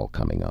squall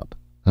coming up,"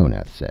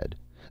 Honath said,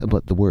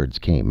 but the words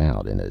came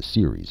out in a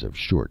series of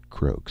short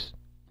croaks.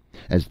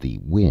 As the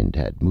wind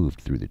had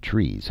moved through the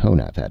trees,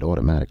 Honath had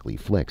automatically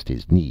flexed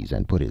his knees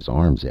and put his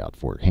arms out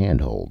for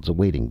handholds,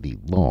 awaiting the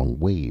long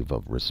wave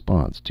of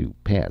response to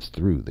pass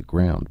through the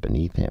ground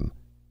beneath him.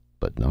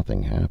 But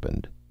nothing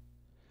happened.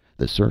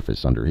 The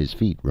surface under his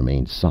feet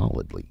remained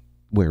solidly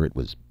where it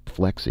was,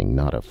 flexing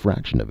not a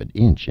fraction of an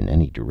inch in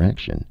any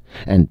direction,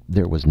 and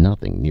there was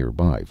nothing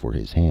nearby for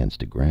his hands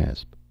to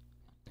grasp.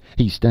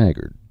 He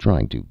staggered,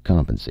 trying to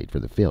compensate for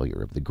the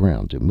failure of the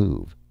ground to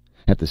move.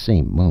 At the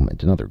same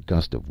moment, another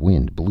gust of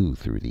wind blew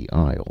through the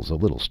aisles, a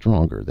little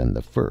stronger than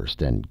the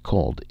first, and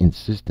called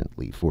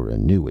insistently for a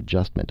new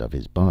adjustment of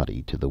his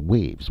body to the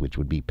waves which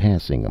would be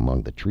passing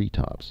among the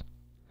treetops.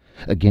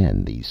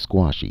 Again, the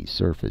squashy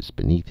surface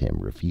beneath him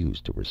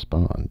refused to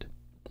respond.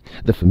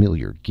 The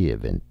familiar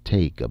give and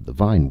take of the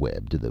vine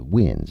web to the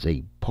winds,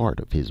 a part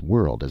of his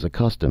world as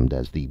accustomed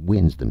as the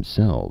winds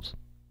themselves,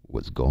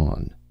 was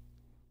gone.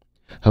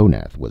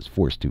 Honath was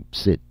forced to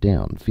sit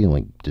down,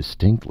 feeling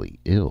distinctly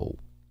ill.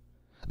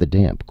 The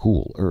damp,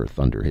 cool earth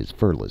under his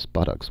furless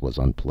buttocks was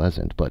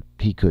unpleasant, but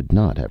he could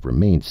not have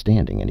remained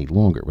standing any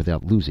longer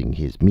without losing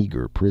his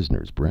meager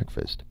prisoner's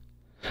breakfast.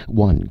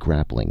 One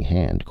grappling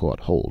hand caught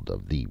hold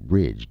of the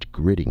ridged,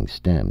 gritting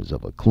stems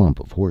of a clump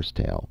of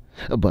horsetail,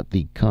 but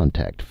the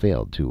contact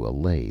failed to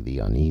allay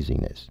the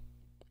uneasiness.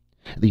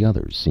 The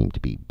others seemed to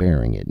be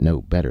bearing it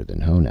no better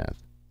than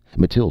Honath.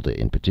 Matilda,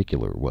 in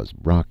particular, was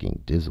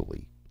rocking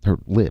dizzily, her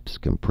lips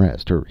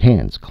compressed, her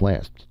hands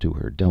clasped to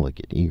her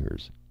delicate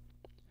ears.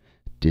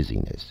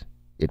 Dizziness.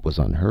 It was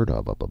unheard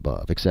of up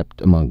above,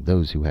 except among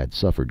those who had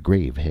suffered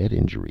grave head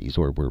injuries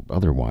or were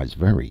otherwise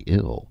very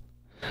ill.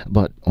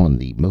 But on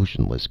the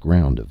motionless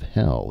ground of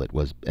hell, it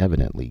was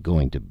evidently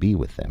going to be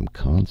with them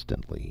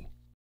constantly.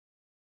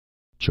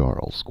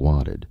 Charles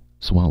squatted,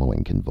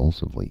 swallowing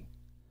convulsively.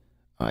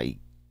 I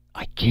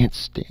can't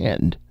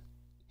stand,"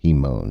 he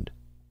moaned.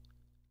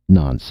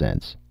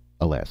 "Nonsense,"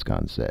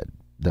 Alaskan said,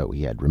 though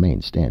he had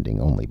remained standing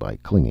only by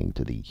clinging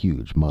to the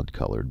huge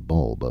mud-colored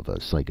bulb of a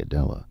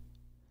cycadella.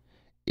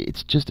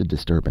 "It's just a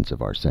disturbance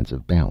of our sense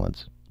of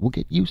balance. We'll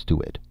get used to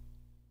it."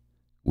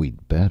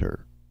 "We'd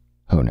better,"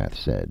 Honath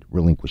said,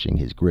 relinquishing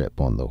his grip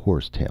on the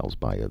horsetails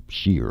by a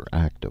sheer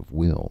act of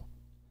will.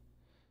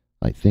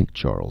 "I think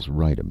Charles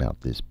right about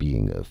this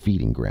being a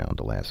feeding ground,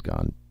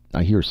 Alaskan.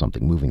 I hear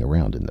something moving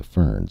around in the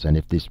ferns, and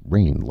if this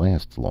rain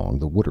lasts long,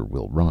 the water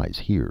will rise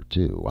here,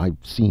 too.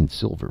 I've seen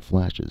silver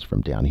flashes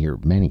from down here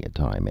many a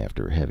time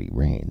after heavy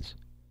rains."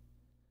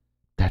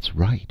 "That's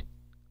right,"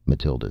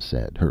 Matilda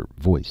said, her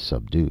voice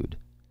subdued.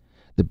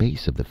 The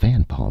base of the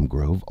fan palm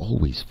grove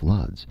always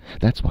floods.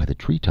 That's why the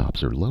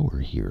treetops are lower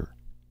here."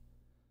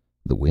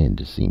 The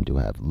wind seemed to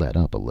have let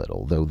up a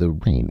little, though the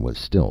rain was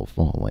still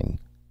falling.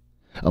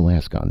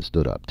 Alaskan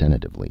stood up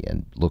tentatively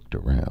and looked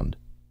around.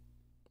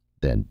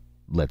 "Then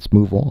let's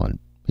move on,"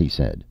 he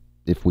said.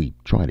 "If we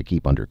try to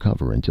keep under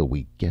cover until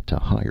we get to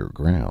higher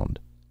ground."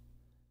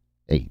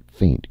 A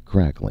faint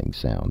crackling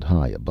sound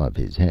high above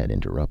his head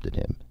interrupted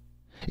him.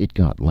 It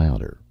got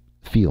louder.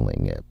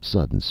 Feeling a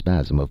sudden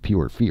spasm of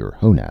pure fear,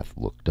 Honath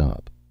looked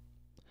up.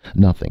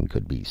 Nothing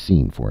could be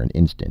seen for an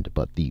instant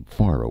but the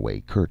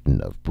faraway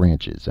curtain of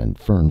branches and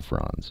fern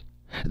fronds.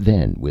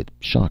 Then, with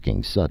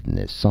shocking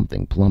suddenness,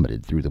 something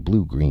plummeted through the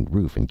blue-green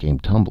roof and came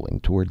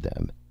tumbling toward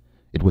them.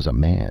 It was a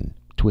man,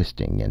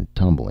 twisting and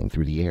tumbling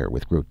through the air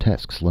with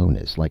grotesque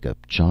slowness, like a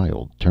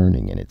child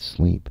turning in its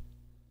sleep.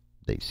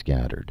 They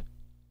scattered.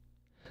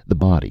 The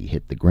body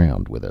hit the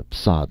ground with a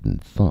sodden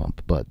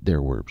thump, but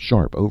there were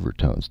sharp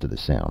overtones to the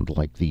sound,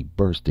 like the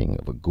bursting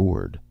of a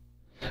gourd.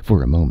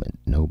 For a moment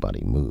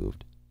nobody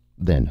moved.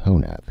 Then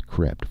Honath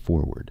crept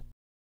forward.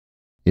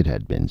 It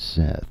had been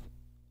Seth,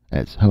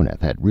 as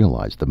Honath had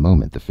realized the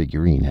moment the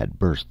figurine had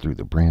burst through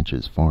the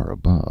branches far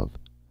above.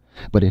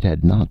 But it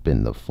had not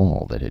been the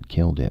fall that had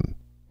killed him.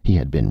 He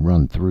had been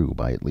run through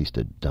by at least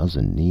a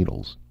dozen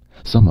needles,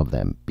 some of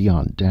them,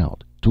 beyond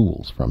doubt,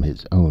 tools from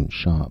his own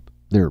shop,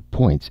 their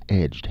points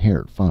edged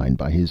hair-fine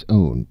by his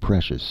own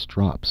precious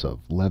strops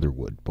of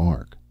leatherwood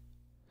bark.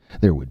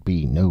 There would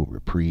be no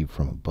reprieve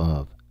from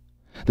above.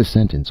 The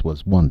sentence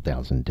was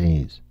 1,000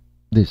 days.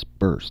 This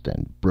burst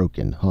and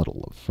broken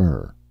huddle of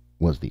fur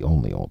was the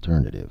only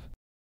alternative.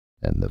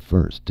 And the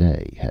first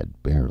day had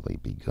barely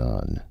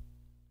begun.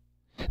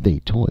 They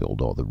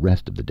toiled all the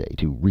rest of the day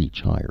to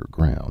reach higher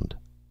ground.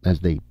 As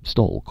they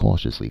stole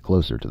cautiously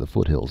closer to the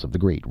foothills of the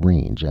great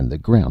range and the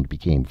ground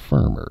became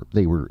firmer,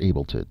 they were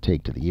able to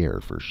take to the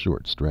air for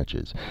short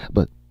stretches.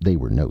 But they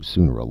were no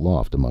sooner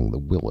aloft among the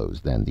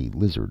willows than the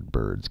lizard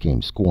birds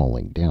came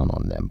squalling down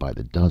on them by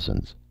the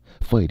dozens,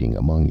 fighting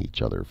among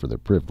each other for the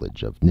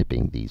privilege of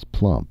nipping these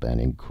plump and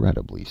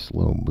incredibly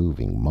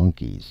slow-moving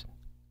monkeys.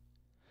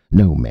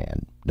 No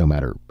man, no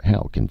matter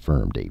how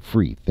confirmed a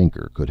free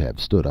thinker, could have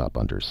stood up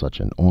under such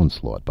an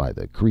onslaught by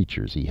the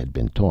creatures he had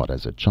been taught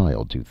as a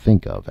child to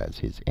think of as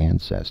his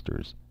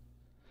ancestors.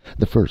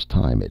 The first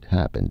time it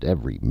happened,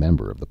 every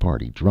member of the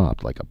party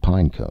dropped like a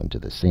pine cone to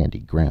the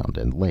sandy ground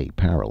and lay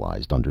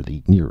paralyzed under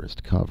the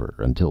nearest cover,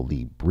 until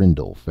the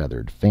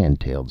brindle-feathered,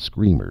 fan-tailed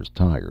screamers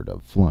tired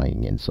of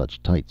flying in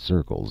such tight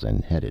circles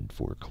and headed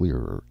for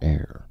clearer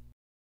air.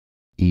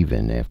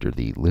 Even after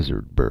the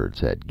lizard birds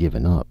had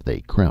given up,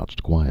 they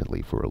crouched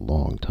quietly for a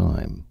long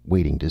time,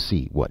 waiting to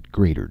see what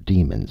greater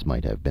demons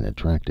might have been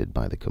attracted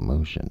by the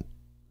commotion.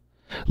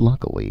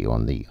 Luckily,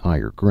 on the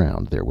higher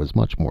ground there was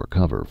much more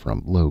cover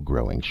from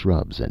low-growing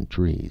shrubs and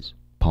trees: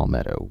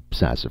 palmetto,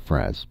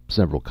 sassafras,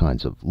 several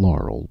kinds of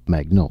laurel,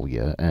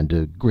 magnolia, and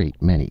a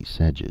great many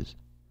sedges.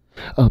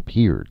 Up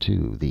here,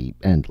 too, the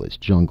endless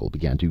jungle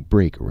began to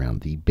break around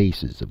the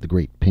bases of the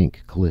great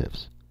pink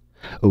cliffs.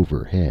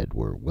 Overhead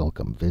were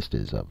welcome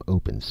vistas of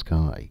open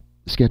sky,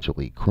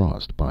 sketchily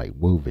crossed by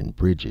woven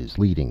bridges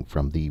leading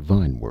from the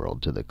vine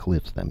world to the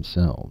cliffs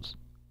themselves.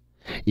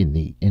 In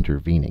the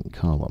intervening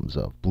columns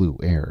of blue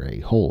air a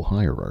whole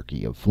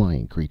hierarchy of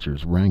flying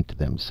creatures ranked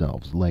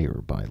themselves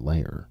layer by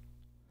layer.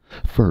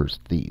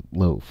 First the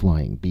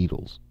low-flying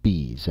beetles,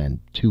 bees, and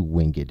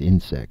two-winged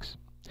insects.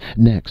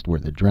 Next were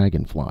the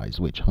dragonflies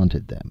which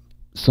hunted them,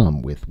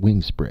 some with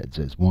wing spreads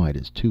as wide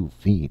as 2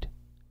 feet.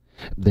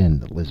 Then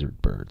the lizard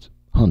birds,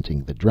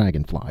 hunting the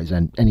dragonflies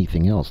and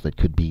anything else that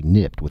could be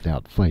nipped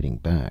without fighting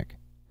back.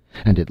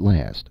 And at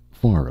last,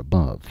 far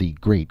above, the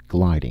great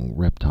gliding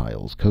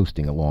reptiles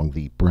coasting along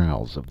the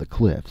brows of the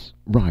cliffs,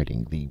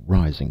 riding the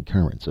rising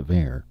currents of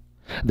air,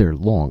 their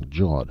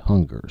long-jawed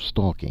hunger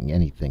stalking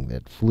anything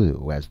that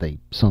flew, as they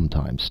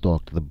sometimes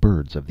stalked the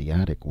birds of the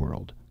attic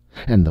world,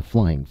 and the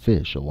flying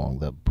fish along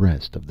the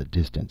breast of the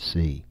distant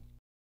sea.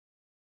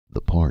 The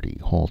party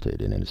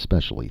halted in an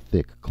especially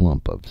thick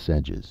clump of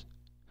sedges.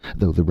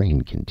 Though the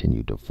rain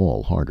continued to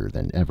fall harder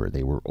than ever,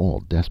 they were all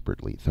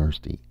desperately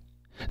thirsty.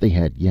 They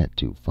had yet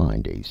to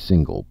find a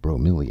single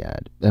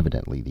bromeliad.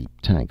 Evidently the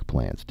tank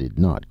plants did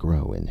not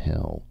grow in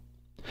hell.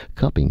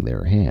 Cupping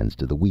their hands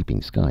to the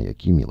weeping sky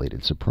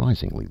accumulated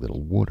surprisingly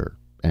little water,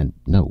 and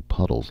no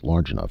puddles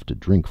large enough to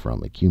drink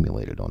from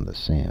accumulated on the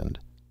sand.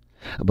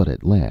 But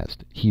at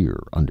last,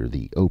 here under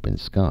the open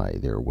sky,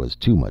 there was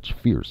too much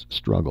fierce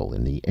struggle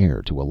in the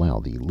air to allow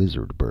the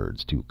lizard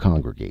birds to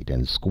congregate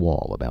and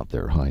squall about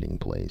their hiding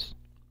place.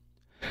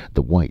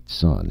 The white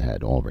sun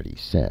had already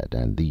set,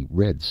 and the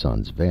red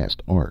sun's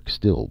vast arc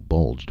still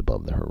bulged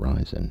above the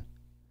horizon.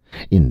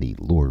 In the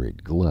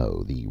lurid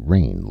glow the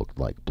rain looked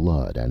like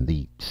blood, and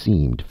the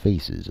seamed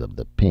faces of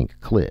the pink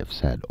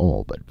cliffs had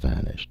all but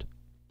vanished.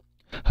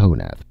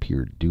 Honath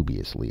peered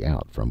dubiously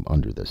out from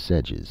under the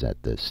sedges at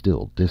the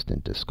still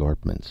distant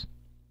escarpments.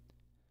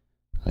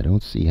 "I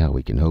don't see how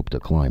we can hope to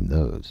climb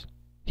those,"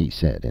 he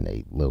said in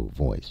a low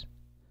voice.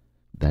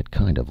 "That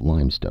kind of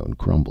limestone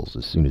crumbles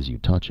as soon as you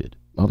touch it.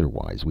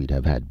 Otherwise, we'd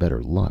have had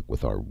better luck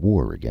with our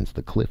war against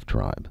the Cliff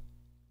Tribe."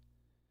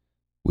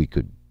 "We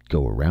could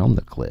go around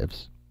the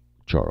cliffs,"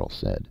 Charles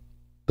said.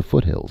 "The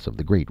foothills of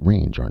the Great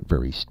Range aren't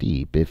very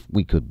steep. If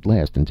we could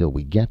last until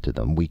we get to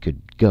them, we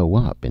could go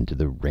up into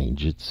the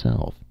range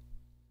itself."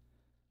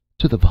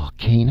 "To the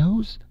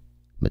volcanoes?"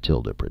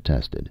 Matilda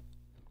protested.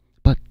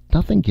 "But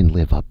nothing can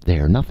live up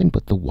there, nothing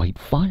but the white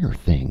fire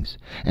things.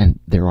 And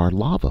there are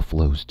lava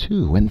flows,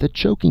 too, and the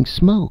choking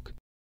smoke."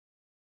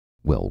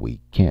 "Well, we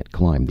can't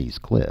climb these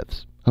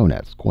cliffs.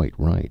 Honath's quite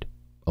right,"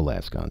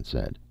 Alaskon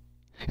said.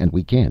 "And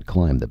we can't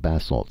climb the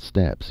basalt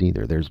steps,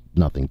 either. There's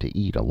nothing to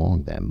eat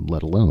along them,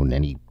 let alone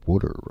any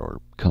water or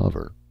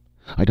cover.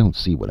 I don't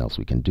see what else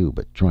we can do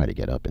but try to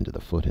get up into the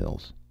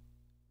foothills."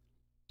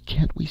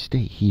 "Can't we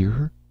stay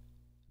here?"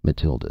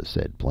 Matilda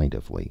said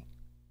plaintively.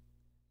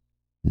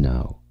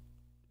 "No,"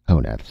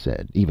 Honath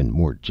said, even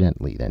more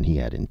gently than he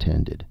had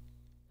intended.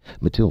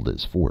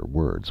 Matilda's 4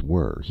 words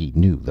were, he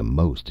knew, the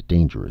most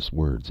dangerous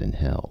words in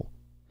hell.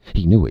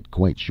 He knew it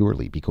quite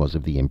surely because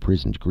of the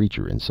imprisoned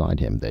creature inside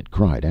him that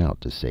cried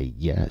out to say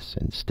yes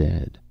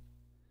instead.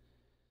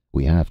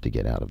 "We have to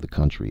get out of the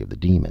country of the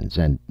demons,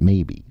 and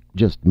maybe,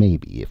 just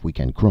maybe, if we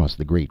can cross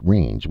the Great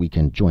Range, we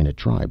can join a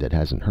tribe that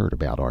hasn't heard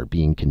about our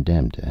being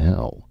condemned to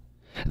hell.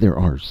 There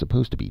are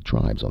supposed to be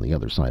tribes on the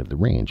other side of the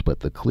range, but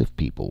the cliff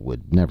people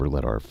would never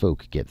let our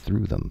folk get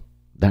through them.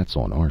 That's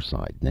on our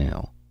side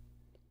now."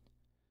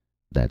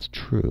 "That's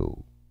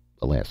true,"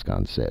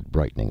 Alaskon said,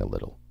 brightening a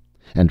little.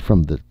 "And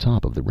from the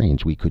top of the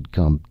range we could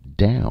come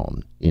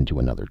down into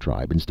another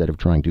tribe instead of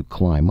trying to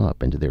climb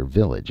up into their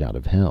village out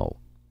of hell.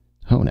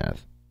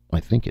 Honath, I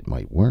think it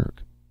might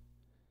work."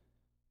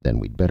 "Then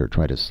we'd better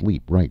try to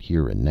sleep right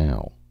here and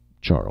now,"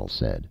 Charles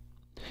said.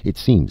 "It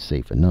seems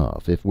safe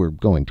enough. If we're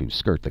going to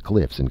skirt the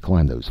cliffs and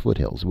climb those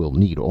foothills, we'll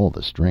need all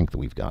the strength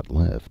we've got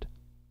left."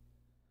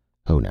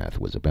 Honath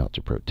was about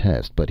to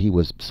protest, but he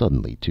was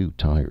suddenly too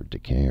tired to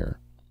care.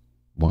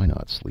 Why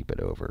not sleep it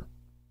over?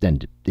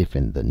 And if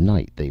in the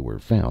night they were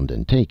found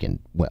and taken,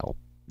 well,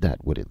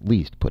 that would at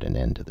least put an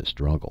end to the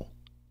struggle.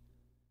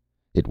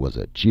 It was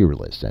a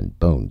cheerless and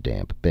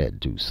bone-damp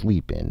bed to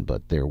sleep in,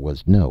 but there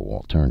was no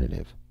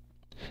alternative.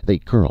 They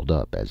curled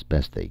up as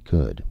best they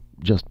could.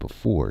 Just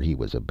before he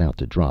was about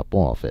to drop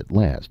off at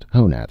last,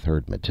 Honath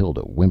heard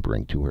Matilda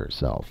whimpering to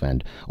herself,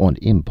 and on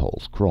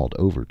impulse crawled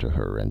over to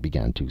her and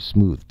began to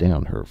smooth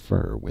down her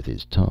fur with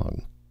his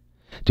tongue.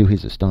 To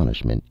his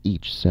astonishment,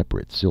 each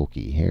separate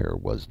silky hair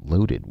was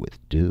loaded with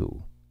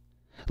dew.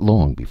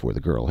 Long before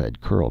the girl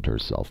had curled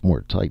herself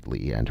more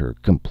tightly and her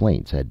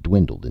complaints had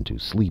dwindled into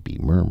sleepy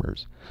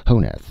murmurs,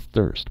 Honath's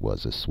thirst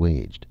was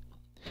assuaged.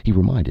 He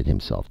reminded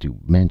himself to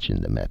mention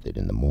the method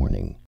in the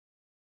morning.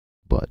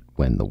 But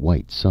when the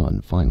white sun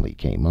finally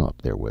came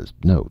up, there was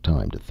no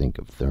time to think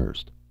of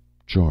thirst.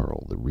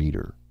 Charl, the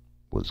reader,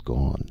 was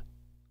gone.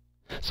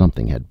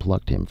 Something had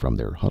plucked him from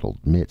their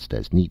huddled midst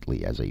as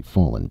neatly as a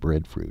fallen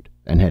breadfruit,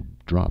 and had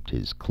dropped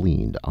his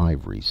cleaned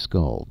ivory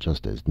skull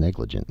just as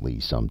negligently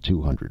some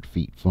 200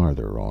 feet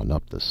farther on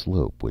up the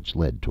slope which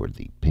led toward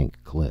the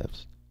pink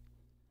cliffs.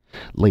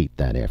 Late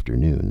that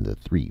afternoon, the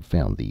 3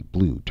 found the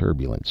blue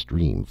turbulent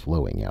stream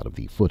flowing out of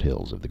the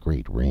foothills of the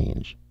Great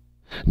Range.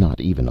 Not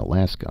even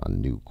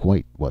Alaskon knew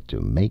quite what to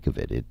make of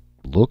it. It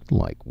looked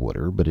like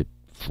water, but it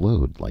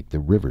flowed like the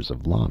rivers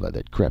of lava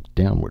that crept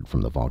downward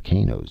from the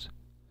volcanoes.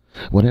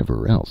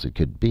 Whatever else it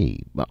could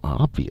be,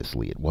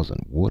 obviously it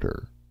wasn't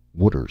water.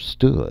 Water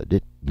stood,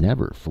 it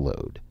never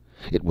flowed.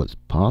 It was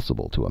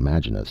possible to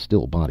imagine a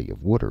still body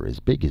of water as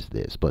big as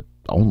this, but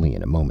only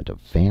in a moment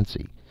of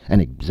fancy, an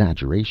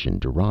exaggeration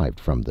derived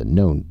from the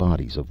known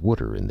bodies of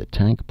water in the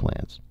tank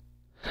plants.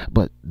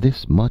 But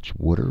this much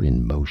water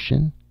in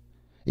motion?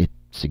 It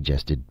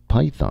suggested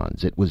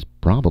pythons. It was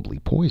probably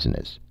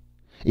poisonous.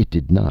 It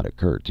did not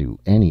occur to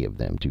any of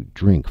them to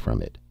drink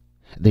from it.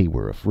 They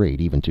were afraid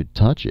even to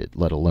touch it,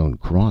 let alone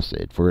cross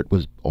it, for it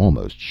was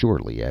almost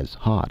surely as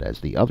hot as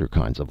the other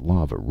kinds of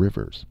lava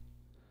rivers.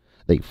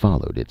 They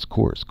followed its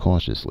course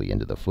cautiously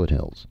into the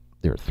foothills,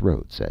 their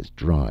throats as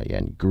dry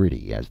and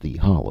gritty as the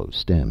hollow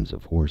stems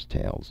of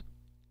horsetails.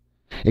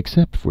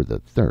 Except for the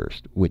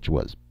thirst, which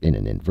was in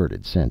an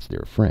inverted sense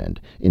their friend,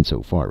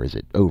 insofar as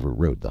it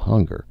overrode the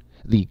hunger,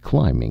 the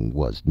climbing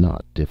was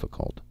not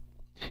difficult.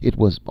 It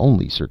was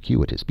only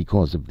circuitous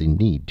because of the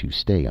need to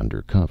stay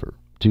under cover,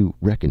 to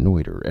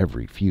reconnoiter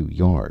every few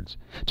yards,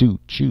 to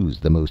choose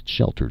the most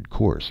sheltered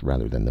course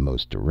rather than the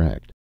most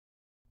direct.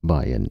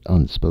 By an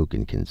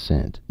unspoken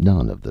consent,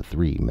 none of the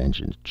 3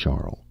 mentioned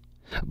Charl,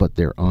 but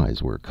their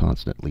eyes were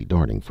constantly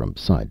darting from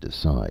side to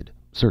side,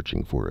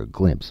 searching for a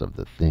glimpse of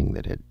the thing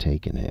that had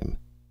taken him.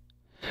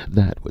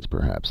 That was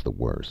perhaps the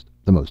worst,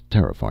 the most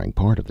terrifying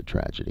part of the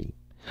tragedy.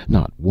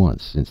 Not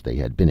once since they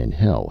had been in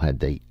hell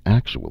had they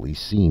actually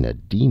seen a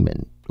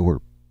demon,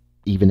 or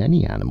even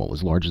any animal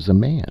as large as a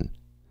man.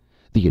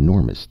 The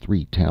enormous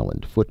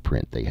 3-taloned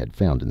footprint they had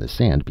found in the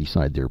sand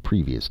beside their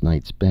previous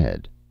night's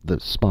bed, the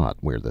spot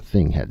where the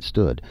thing had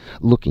stood,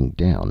 looking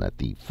down at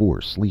the 4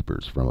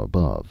 sleepers from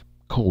above,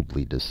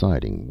 coldly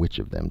deciding which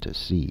of them to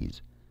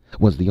seize,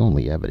 was the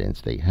only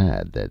evidence they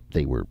had that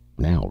they were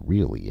now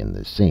really in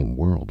the same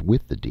world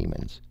with the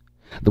demons,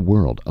 the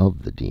world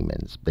of the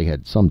demons they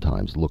had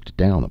sometimes looked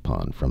down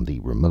upon from the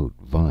remote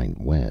vine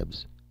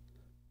webs.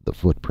 The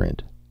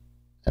footprint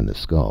and the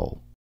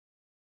skull.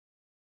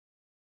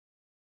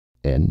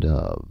 End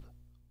of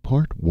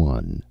Part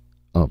 1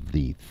 of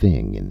The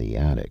Thing in the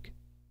Attic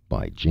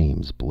by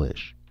James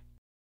Blish.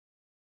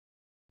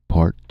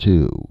 Part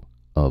 2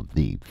 of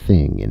The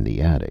Thing in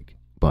the Attic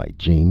by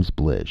James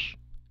Blish.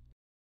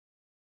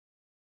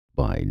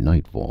 By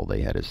nightfall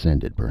they had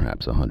ascended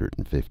perhaps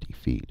 150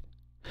 feet.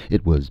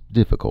 It was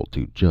difficult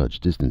to judge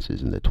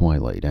distances in the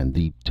twilight, and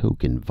the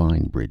token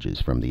vine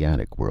bridges from the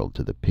attic world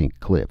to the pink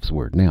cliffs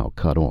were now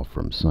cut off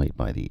from sight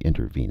by the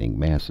intervening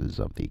masses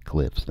of the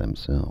cliffs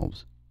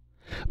themselves.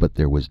 But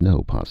there was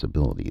no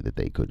possibility that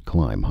they could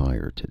climb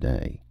higher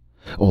today.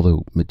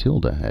 Although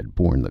Matilda had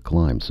borne the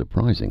climb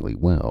surprisingly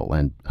well,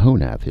 and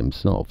Honath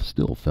himself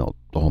still felt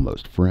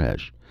almost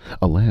fresh,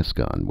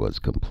 Alaskan was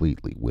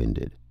completely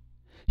winded.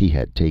 He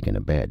had taken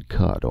a bad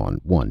cut on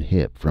one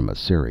hip from a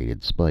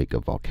serrated spike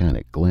of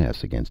volcanic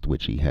glass against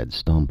which he had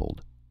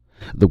stumbled.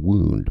 The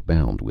wound,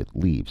 bound with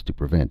leaves to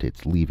prevent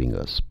its leaving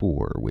a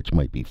spoor which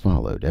might be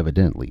followed,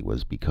 evidently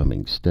was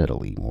becoming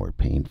steadily more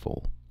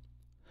painful.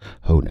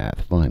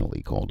 Honath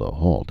finally called a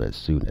halt as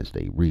soon as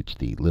they reached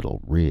the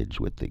little ridge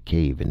with the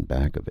cave in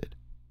back of it.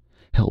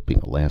 Helping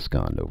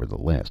Alaskan over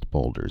the last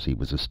boulders, he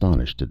was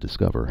astonished to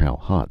discover how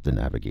hot the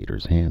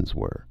navigator's hands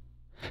were.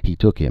 He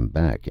took him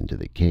back into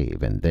the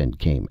cave and then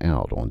came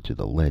out onto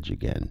the ledge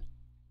again.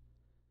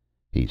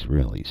 "He's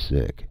really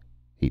sick,"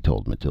 he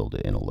told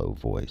Matilda in a low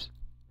voice.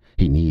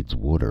 "He needs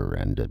water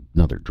and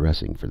another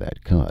dressing for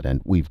that cut,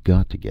 and we've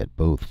got to get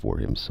both for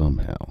him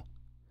somehow.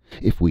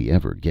 If we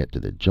ever get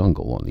to the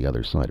jungle on the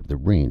other side of the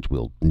range,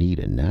 we'll need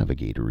a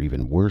navigator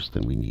even worse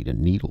than we need a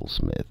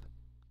needlesmith."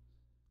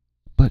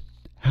 "But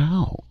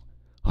how?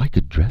 I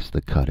could dress the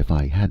cut if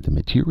I had the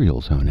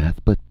materials, Honath,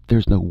 but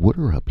there's no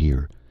water up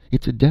here.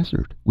 It's a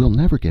desert. We'll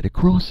never get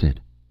across it."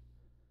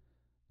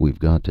 "We've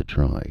got to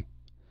try.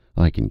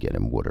 I can get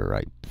him water,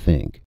 I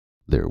think.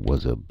 There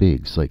was a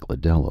big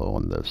cycladella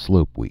on the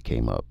slope we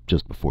came up,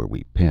 just before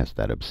we passed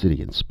that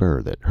obsidian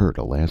spur that hurt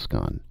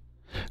Alaskan.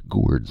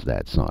 Gourds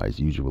that size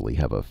usually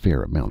have a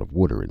fair amount of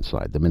water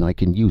inside them, and I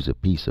can use a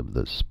piece of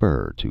the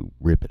spur to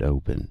rip it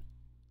open."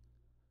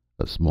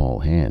 A small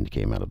hand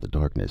came out of the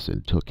darkness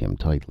and took him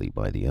tightly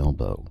by the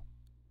elbow.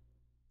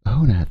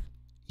 "Honath,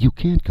 you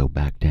can't go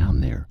back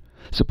down there.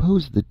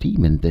 Suppose the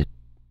demon that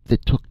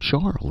took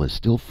Charl is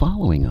still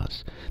following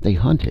us. They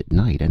hunt at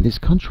night, and this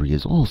country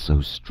is all so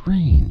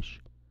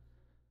strange."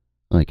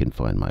 "I can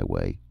find my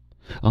way.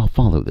 I'll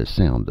follow the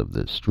sound of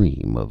the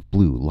stream of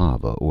blue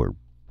lava, or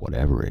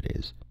whatever it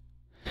is.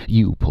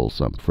 You pull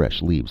some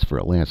fresh leaves for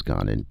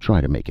Alaskan and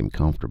try to make him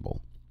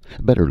comfortable.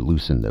 Better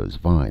loosen those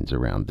vines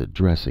around the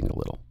dressing a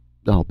little.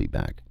 I'll be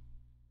back."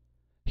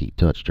 He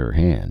touched her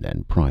hand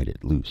and pried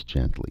it loose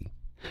gently.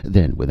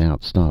 Then,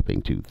 without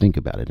stopping to think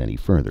about it any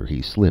further,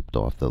 he slipped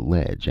off the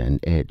ledge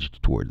and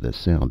edged toward the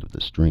sound of the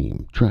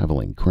stream,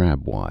 traveling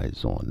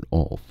crabwise on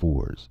all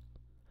fours.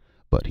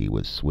 But he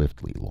was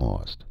swiftly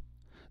lost.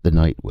 The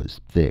night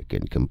was thick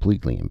and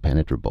completely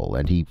impenetrable,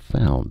 and he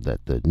found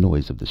that the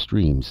noise of the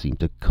stream seemed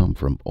to come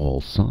from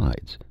all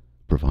sides,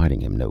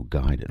 providing him no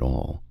guide at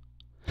all.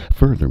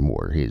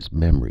 Furthermore, his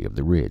memory of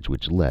the ridge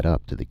which led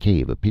up to the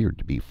cave appeared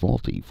to be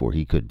faulty, for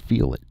he could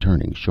feel it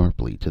turning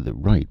sharply to the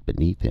right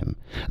beneath him,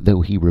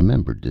 though he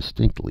remembered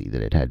distinctly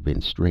that it had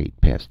been straight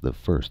past the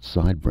first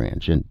side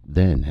branch and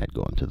then had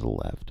gone to the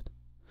left.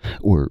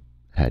 Or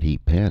had he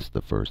passed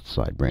the first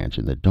side branch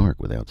in the dark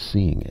without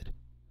seeing it?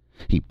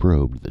 He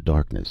probed the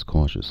darkness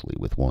cautiously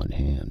with one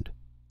hand.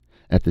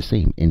 At the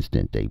same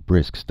instant a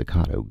brisk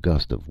staccato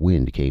gust of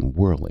wind came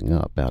whirling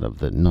up out of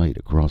the night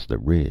across the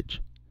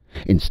ridge.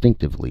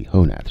 Instinctively,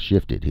 Honath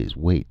shifted his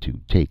weight to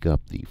take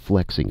up the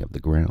flexing of the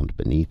ground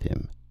beneath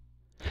him.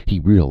 He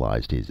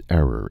realized his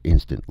error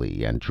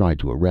instantly and tried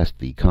to arrest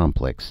the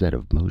complex set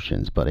of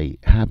motions, but a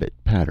habit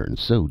pattern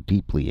so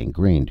deeply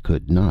ingrained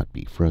could not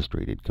be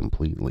frustrated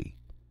completely.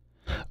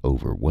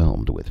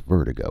 Overwhelmed with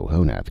vertigo,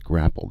 Honath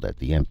grappled at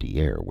the empty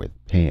air with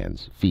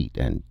hands, feet,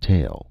 and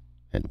tail,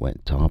 and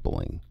went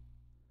toppling.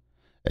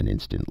 An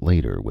instant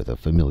later, with a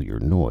familiar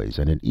noise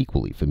and an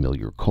equally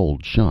familiar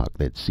cold shock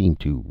that seemed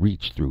to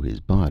reach through his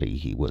body,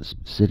 he was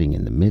sitting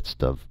in the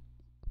midst of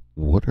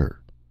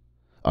water.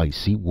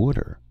 Icy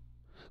water.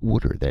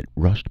 Water that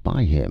rushed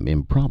by him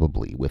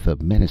improbably with a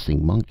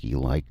menacing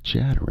monkey-like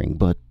chattering,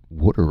 but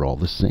water all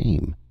the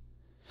same.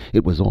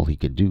 It was all he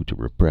could do to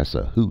repress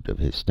a hoot of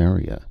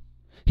hysteria.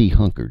 He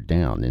hunkered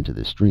down into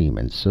the stream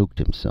and soaked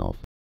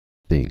himself.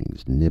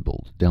 Things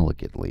nibbled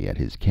delicately at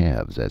his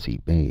calves as he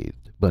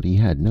bathed, but he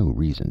had no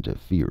reason to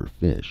fear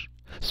fish,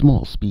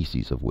 small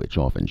species of which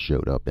often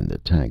showed up in the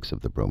tanks of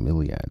the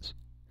bromeliads.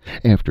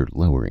 After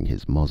lowering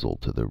his muzzle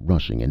to the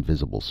rushing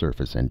invisible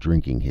surface and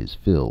drinking his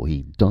fill,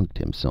 he dunked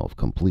himself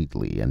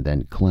completely and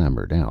then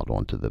clambered out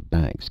onto the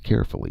banks,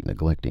 carefully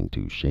neglecting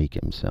to shake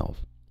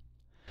himself.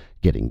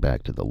 Getting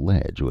back to the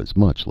ledge was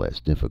much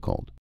less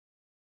difficult.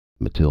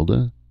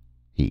 Matilda?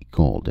 He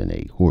called in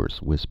a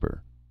hoarse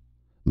whisper.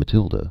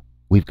 Matilda,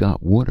 we've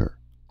got water.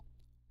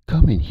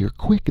 Come in here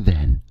quick,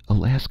 then.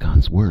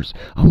 Alaskon's worse.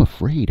 I'm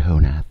afraid,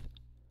 Honath.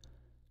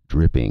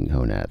 Dripping,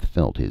 Honath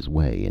felt his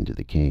way into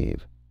the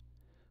cave.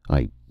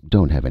 I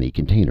don't have any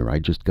container. I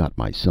just got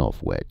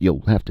myself wet.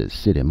 You'll have to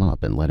sit him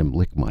up and let him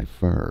lick my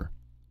fur.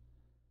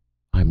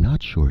 I'm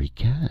not sure he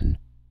can.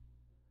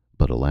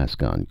 But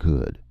Alaskan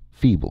could,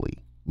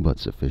 feebly, but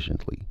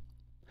sufficiently.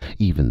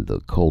 Even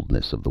the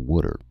coldness of the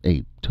water,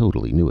 a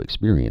totally new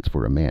experience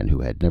for a man who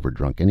had never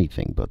drunk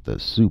anything but the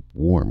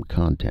soup-warm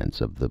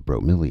contents of the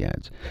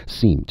bromeliads,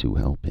 seemed to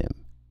help him.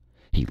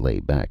 He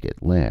lay back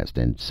at last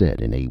and said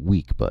in a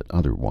weak but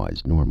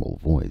otherwise normal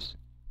voice,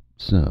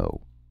 "So,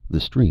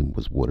 the stream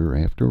was water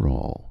after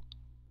all."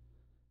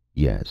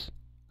 "Yes,"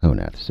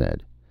 Honath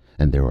said,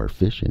 "and there are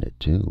fish in it,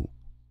 too."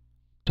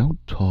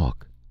 "Don't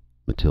talk,"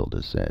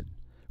 Matilda said.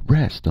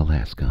 "Rest,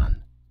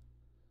 Alaskan."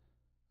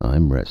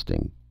 "I'm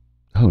resting.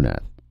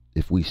 Honath,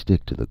 if we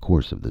stick to the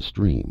course of the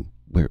stream,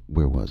 where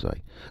was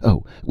I?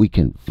 Oh, we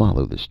can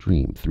follow the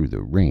stream through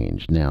the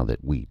range now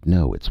that we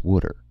know it's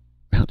water.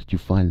 How did you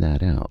find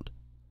that out?"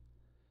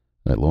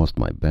 "I lost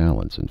my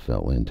balance and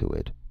fell into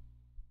it."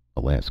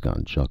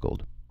 Alaskan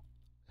chuckled.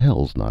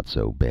 "Hell's not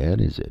so bad,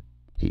 is it?"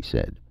 he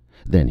said.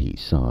 Then he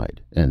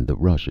sighed, and the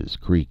rushes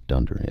creaked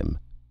under him.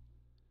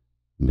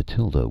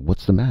 "Matilda,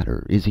 what's the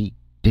matter? Did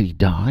he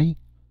die?"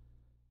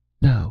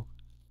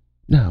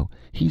 No,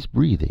 he's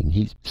breathing.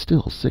 He's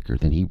still sicker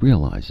than he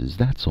realizes,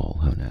 that's all,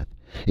 Honath.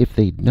 If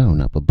they'd known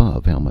up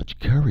above how much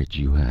courage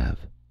you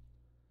have."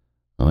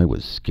 "I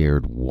was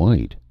scared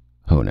white,"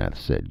 Honath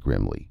said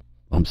grimly.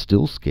 "I'm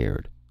still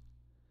scared."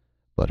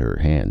 But her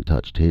hand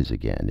touched his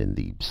again in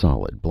the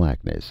solid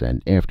blackness,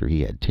 and after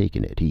he had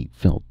taken it, he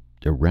felt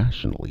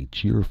irrationally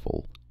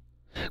cheerful.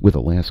 With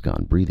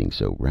Alaskan breathing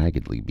so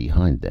raggedly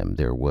behind them,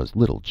 there was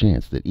little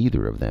chance that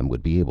either of them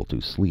would be able to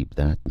sleep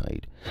that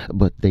night,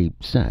 but they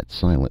sat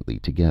silently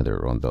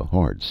together on the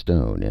hard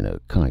stone in a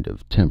kind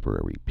of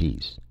temporary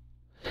peace.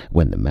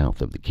 When the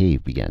mouth of the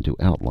cave began to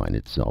outline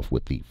itself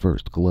with the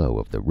first glow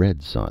of the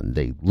red sun,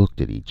 they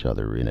looked at each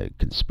other in a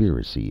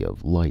conspiracy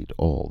of light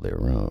all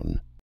their own.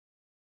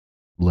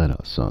 "Let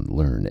us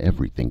unlearn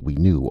everything we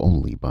knew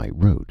only by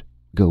rote,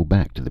 go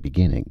back to the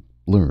beginning,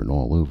 learn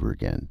all over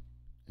again,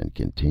 and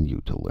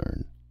continue to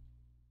learn."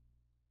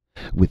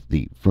 With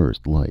the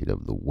first light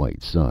of the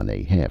white sun,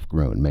 a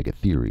half-grown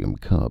megatherium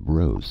cub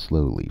rose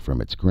slowly from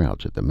its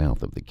crouch at the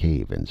mouth of the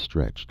cave and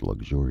stretched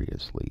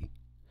luxuriously,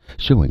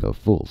 showing a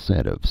full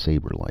set of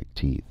saber-like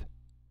teeth.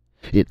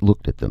 It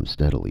looked at them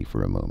steadily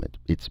for a moment,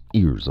 its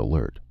ears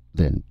alert,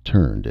 then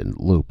turned and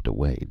loped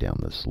away down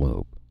the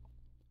slope.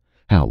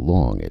 How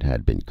long it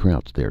had been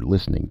crouched there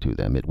listening to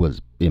them, it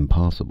was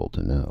impossible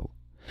to know.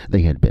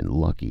 They had been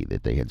lucky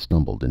that they had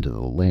stumbled into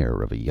the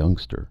lair of a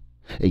youngster.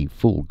 A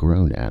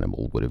full-grown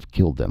animal would have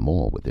killed them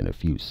all within a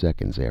few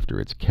seconds after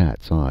its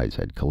cat's eyes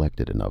had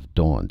collected enough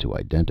dawn to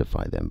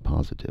identify them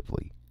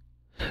positively.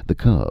 The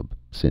cub,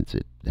 since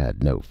it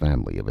had no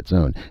family of its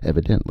own,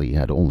 evidently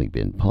had only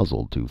been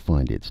puzzled to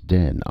find its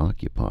den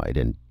occupied,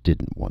 and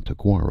didn't want to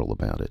quarrel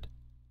about it.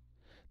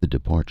 The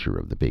departure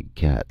of the big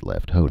cat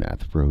left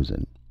Honath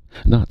frozen.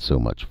 Not so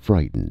much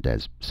frightened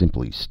as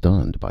simply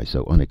stunned by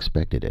so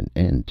unexpected an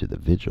end to the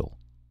vigil.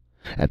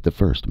 At the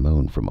first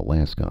moan from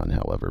Alaskan,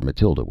 however,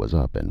 Matilda was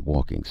up and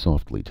walking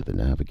softly to the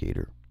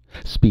navigator,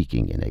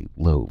 speaking in a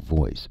low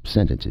voice,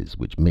 sentences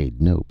which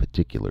made no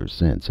particular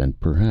sense and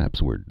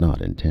perhaps were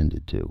not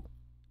intended to.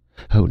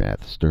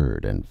 Honath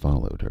stirred and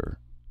followed her.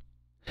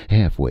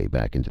 Halfway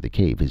back into the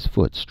cave, his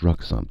foot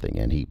struck something,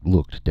 and he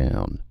looked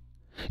down.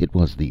 It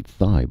was the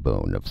thigh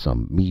bone of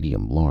some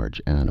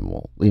medium-large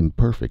animal,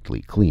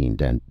 imperfectly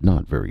cleaned and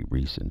not very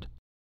recent.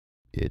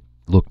 It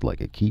looked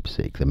like a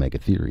keepsake the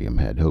megatherium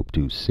had hoped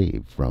to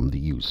save from the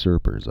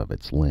usurpers of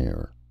its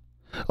lair.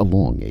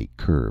 Along a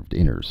curved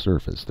inner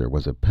surface there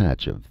was a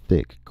patch of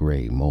thick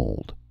gray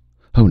mold.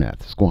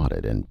 Honath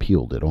squatted and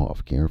peeled it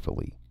off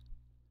carefully.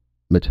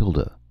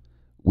 "Matilda,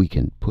 we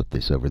can put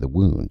this over the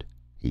wound,"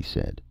 he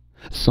said.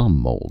 "Some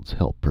molds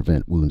help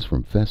prevent wounds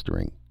from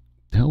festering.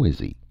 How is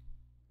he?"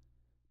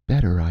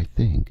 "Better, I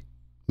think,"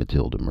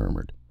 Matilda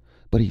murmured.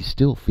 "But he's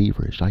still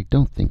feverish. I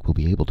don't think we'll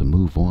be able to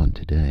move on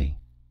today."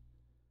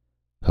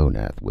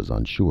 Honath was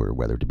unsure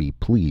whether to be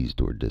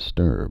pleased or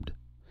disturbed.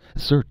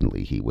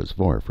 Certainly he was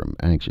far from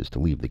anxious to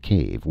leave the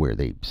cave, where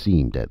they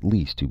seemed at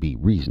least to be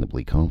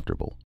reasonably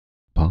comfortable.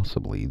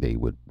 Possibly they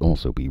would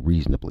also be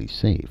reasonably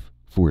safe,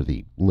 for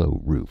the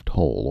low-roofed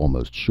hole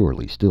almost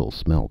surely still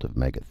smelt of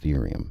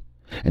megatherium,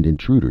 and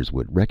intruders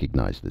would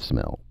recognize the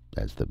smell,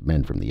 as the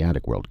men from the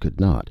attic world could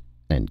not,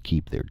 and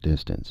keep their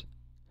distance.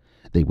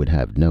 They would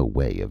have no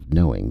way of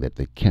knowing that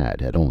the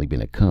cat had only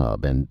been a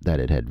cub and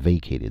that it had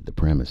vacated the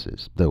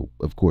premises, though,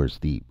 of course,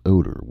 the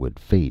odor would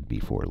fade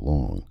before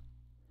long.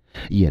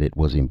 Yet it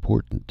was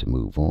important to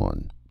move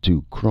on,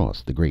 to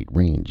cross the great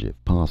range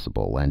if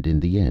possible, and in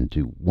the end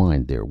to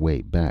wind their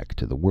way back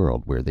to the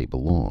world where they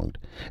belonged,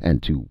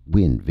 and to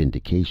win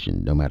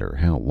vindication no matter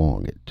how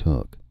long it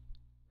took.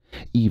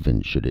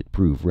 Even should it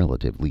prove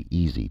relatively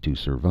easy to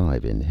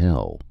survive in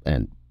hell,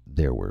 and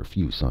there were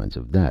few signs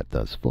of that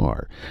thus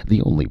far,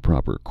 the only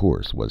proper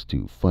course was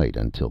to fight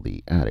until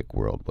the attic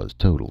world was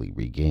totally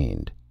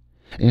regained.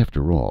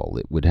 After all,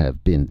 it would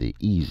have been the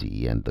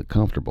easy and the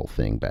comfortable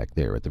thing back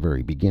there at the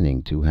very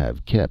beginning to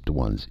have kept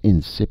one's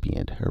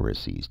incipient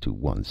heresies to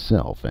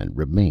oneself and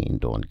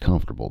remained on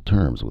comfortable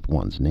terms with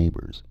one's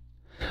neighbors.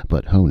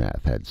 But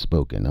Honath had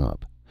spoken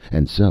up,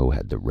 and so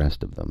had the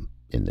rest of them,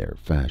 in their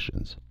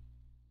fashions.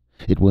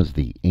 It was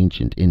the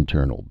ancient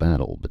internal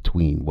battle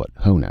between what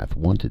Honath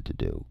wanted to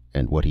do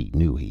and what he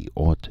knew he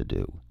ought to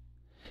do.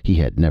 He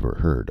had never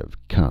heard of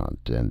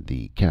Kant and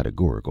the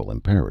categorical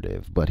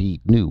imperative, but he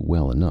knew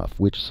well enough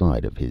which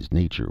side of his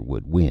nature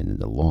would win in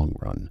the long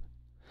run.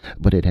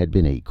 But it had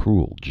been a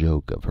cruel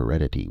joke of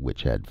heredity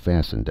which had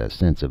fastened a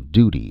sense of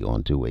duty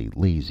onto a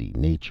lazy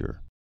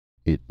nature.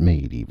 It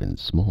made even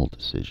small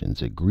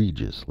decisions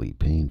egregiously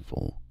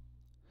painful.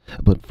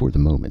 But for the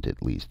moment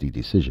at least the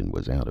decision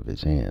was out of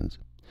his hands.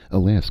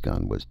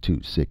 Alaskan was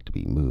too sick to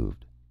be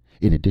moved.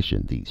 In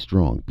addition, the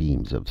strong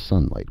beams of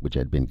sunlight which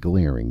had been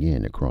glaring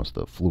in across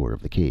the floor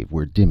of the cave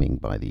were dimming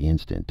by the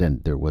instant,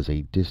 and there was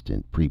a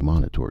distant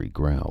premonitory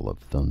growl of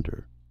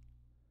thunder.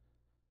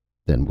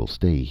 "Then we'll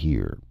stay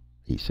here,"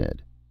 he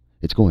said.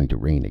 "It's going to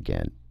rain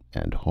again,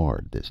 and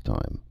hard this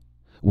time.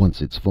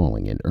 Once it's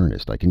falling in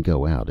earnest, I can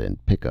go out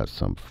and pick us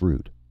some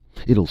fruit.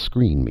 It'll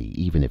screen me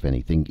even if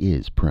anything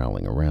is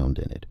prowling around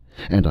in it,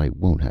 and I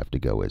won't have to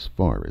go as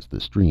far as the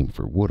stream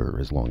for water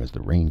as long as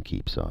the rain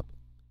keeps up."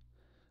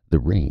 The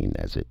rain,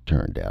 as it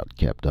turned out,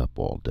 kept up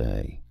all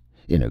day,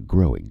 in a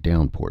growing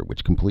downpour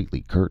which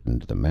completely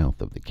curtained the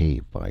mouth of the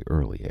cave by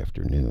early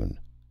afternoon.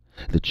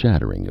 The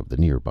chattering of the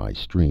nearby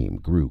stream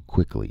grew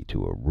quickly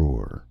to a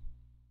roar.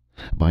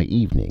 By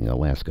evening,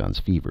 Alaskan's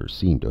fever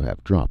seemed to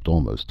have dropped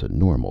almost to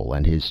normal,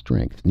 and his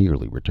strength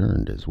nearly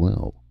returned as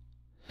well.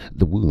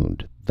 The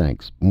wound,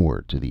 thanks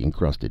more to the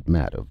encrusted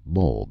mat of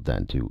mold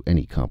than to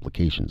any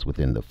complications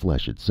within the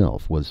flesh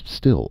itself, was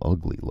still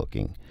ugly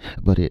looking,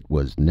 but it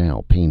was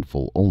now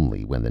painful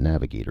only when the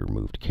navigator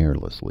moved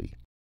carelessly,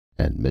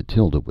 and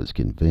Matilda was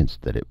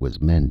convinced that it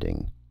was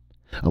mending.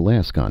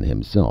 Alaskan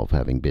himself,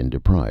 having been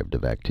deprived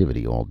of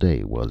activity all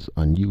day, was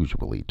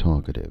unusually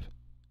talkative.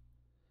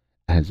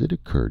 "Has it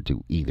occurred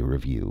to either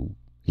of you,"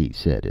 he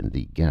said in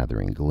the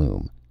gathering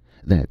gloom,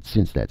 "that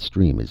since that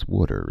stream is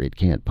water, it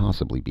can't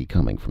possibly be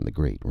coming from the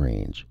Great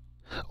Range?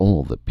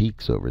 All the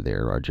peaks over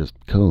there are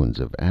just cones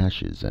of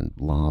ashes and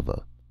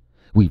lava.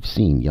 We've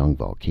seen young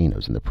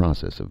volcanoes in the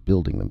process of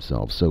building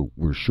themselves, so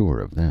we're sure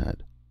of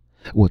that.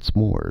 What's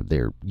more,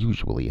 they're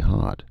usually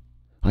hot.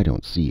 I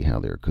don't see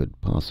how there could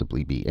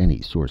possibly be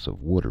any source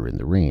of water in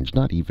the range,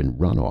 not even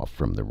runoff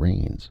from the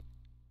rains."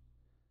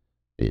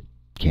 "It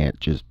can't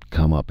just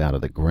come up out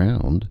of the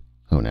ground,"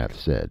 Honath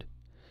said.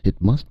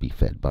 "It must be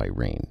fed by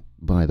rain.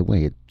 By the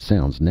way it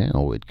sounds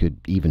now, it could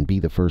even be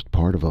the first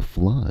part of a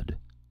flood."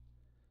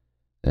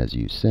 "As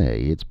you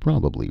say, it's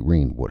probably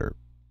rainwater,"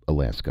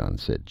 Alaskan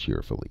said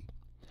cheerfully.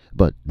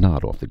 "But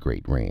not off the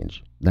Great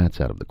Range.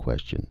 That's out of the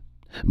question.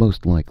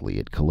 Most likely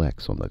it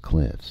collects on the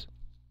cliffs."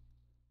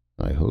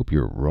 "I hope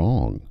you're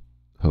wrong,"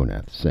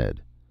 Honath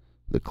said.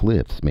 "The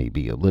cliffs may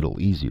be a little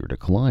easier to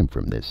climb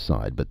from this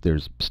side, but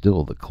there's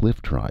still the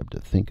cliff tribe to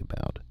think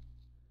about."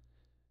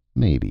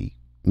 Maybe,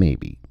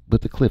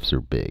 but the cliffs are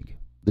big.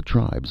 The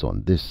tribes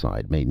on this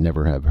side may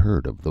never have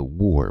heard of the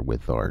war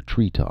with our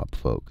treetop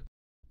folk.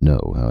 No,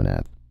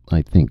 Honath,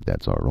 I think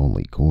that's our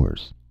only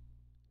course."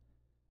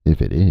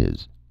 "If it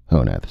is,"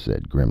 Honath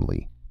said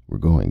grimly, "we're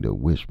going to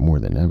wish more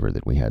than ever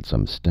that we had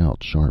some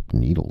stout, sharp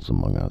needles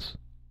among us."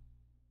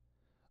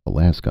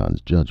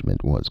 Alaskan's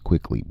judgment was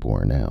quickly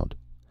borne out.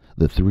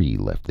 The three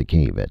left the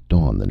cave at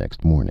dawn the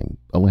next morning,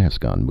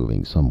 Alaskan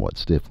moving somewhat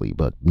stiffly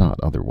but not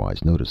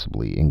otherwise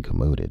noticeably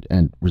incommoded,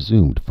 and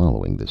resumed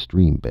following the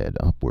stream bed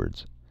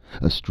upwards,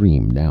 a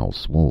stream now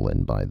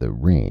swollen by the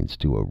rains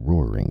to a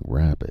roaring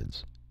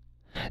rapids.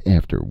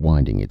 After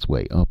winding its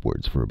way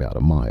upwards for about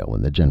a mile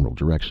in the general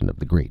direction of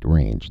the Great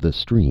Range, the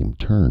stream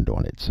turned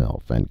on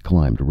itself and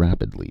climbed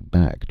rapidly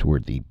back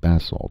toward the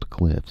basalt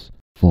cliffs,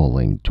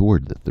 falling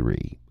toward the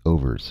three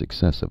over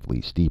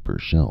successively steeper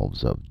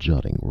shelves of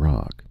jutting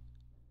rock.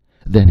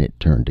 Then it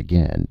turned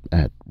again,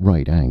 at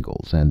right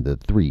angles, and the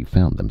three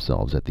found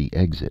themselves at the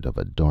exit of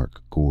a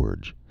dark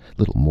gorge,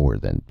 little more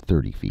than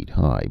 30 feet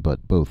high,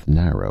 but both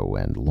narrow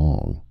and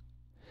long.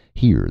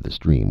 Here the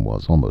stream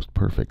was almost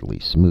perfectly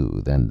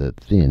smooth, and the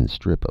thin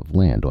strip of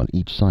land on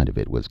each side of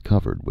it was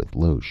covered with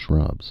low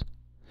shrubs.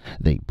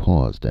 They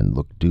paused and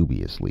looked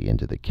dubiously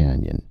into the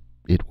canyon.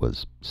 It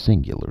was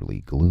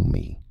singularly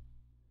gloomy.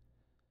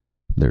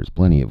 "There's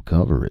plenty of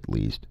cover, at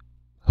least,"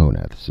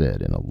 Honath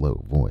said in a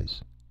low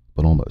voice.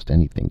 "But almost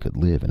anything could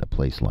live in a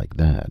place like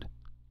that."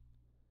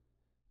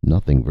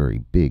 "Nothing very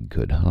big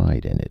could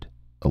hide in it,"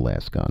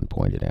 Alaskan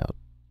pointed out.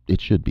 "It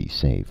should be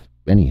safe.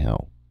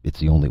 Anyhow, it's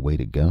the only way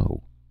to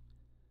go."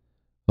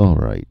 "All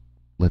right,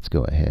 let's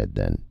go ahead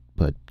then.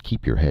 But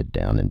keep your head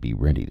down and be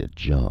ready to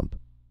jump."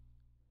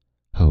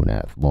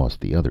 Honath lost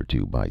the other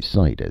two by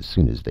sight as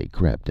soon as they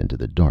crept into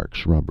the dark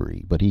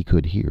shrubbery, but he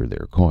could hear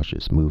their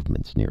cautious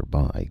movements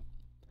nearby.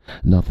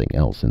 Nothing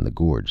else in the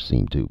gorge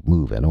seemed to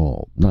move at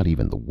all, not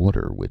even the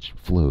water, which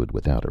flowed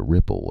without a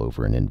ripple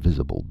over an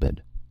invisible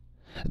bed.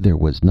 There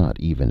was not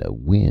even a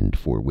wind,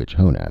 for which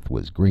Honath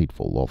was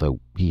grateful, although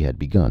he had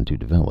begun to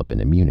develop an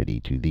immunity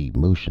to the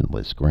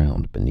motionless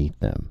ground beneath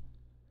them.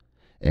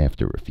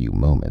 After a few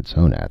moments,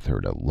 Honath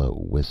heard a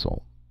low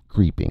whistle.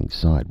 Creeping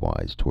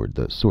sidewise toward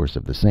the source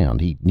of the sound,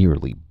 he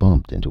nearly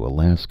bumped into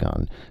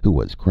Alaskon, who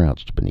was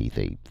crouched beneath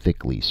a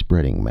thickly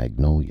spreading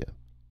magnolia.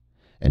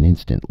 An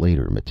instant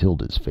later,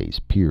 Matilda's face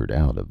peered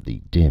out of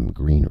the dim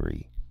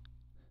greenery.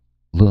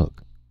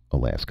 "Look,"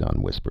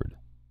 Alaskon whispered.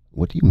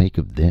 "What do you make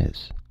of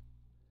this?"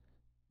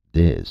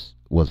 This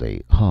was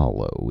a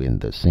hollow in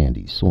the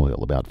sandy soil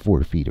about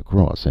 4 feet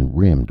across and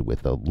rimmed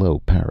with a low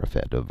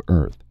parapet of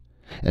earth,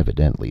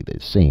 evidently the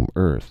same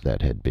earth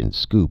that had been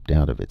scooped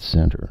out of its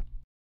center.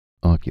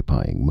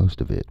 Occupying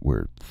most of it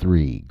were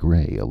 3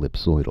 gray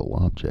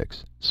ellipsoidal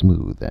objects,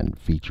 smooth and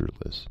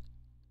featureless.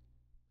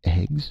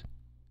 "Eggs?"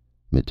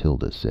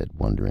 Matilda said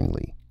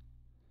wonderingly.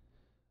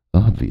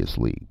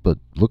 "Obviously, but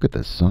look at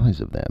the size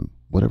of them.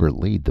 Whatever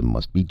laid them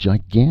must be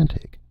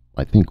gigantic.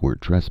 I think we're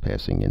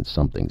trespassing in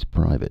something's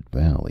private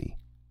valley."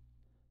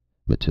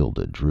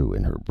 Matilda drew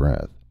in her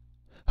breath.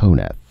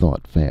 Honath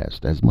thought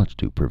fast, as much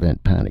to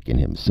prevent panic in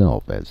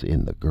himself as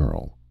in the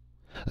girl.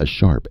 A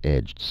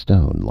sharp-edged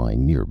stone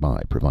lying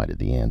nearby provided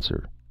the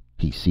answer.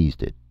 He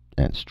seized it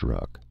and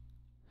struck.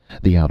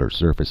 The outer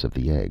surface of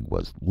the egg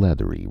was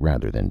leathery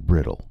rather than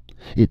brittle.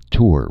 It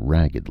tore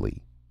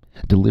raggedly.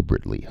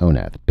 Deliberately,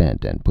 Honath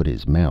bent and put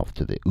his mouth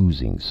to the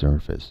oozing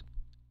surface.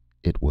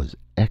 It was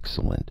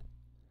excellent.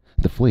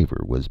 The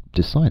flavor was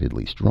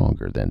decidedly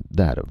stronger than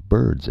that of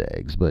birds'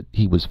 eggs, but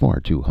he was far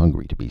too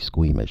hungry to be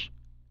squeamish.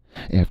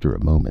 After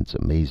a moment's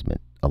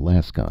amazement,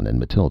 Alaskon and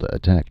Matilda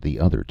attacked the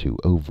other 2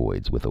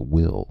 ovoids with a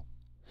will.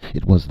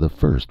 It was the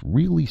first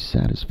really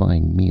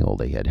satisfying meal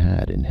they had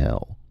had in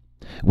hell.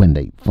 When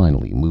they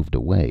finally moved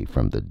away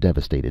from the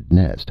devastated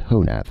nest,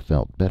 Honath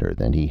felt better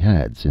than he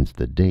had since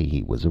the day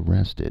he was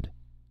arrested.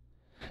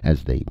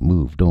 As they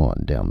moved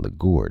on down the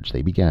gorge,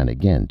 they began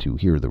again to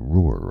hear the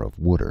roar of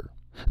water,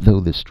 though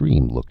the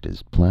stream looked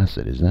as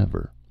placid as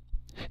ever.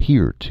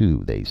 Here,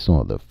 too, they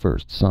saw the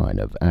first sign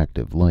of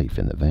active life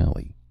in the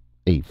valley.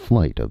 A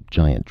flight of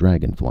giant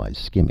dragonflies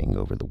skimming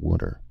over the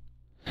water.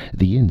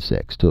 The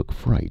insects took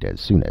fright as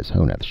soon as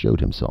Honath showed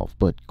himself,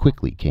 but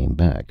quickly came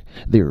back,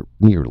 their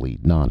nearly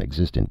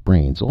non-existent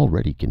brains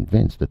already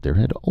convinced that there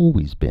had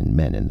always been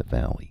men in the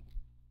valley.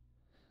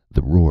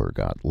 The roar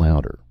got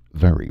louder,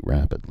 very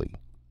rapidly.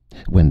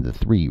 When the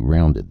 3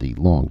 rounded the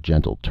long,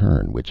 gentle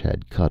turn which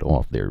had cut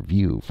off their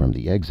view from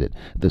the exit,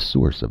 the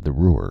source of the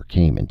roar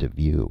came into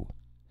view.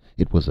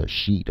 It was a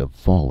sheet of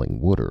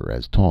falling water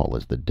as tall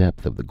as the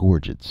depth of the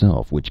gorge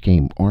itself, which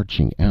came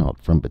arching out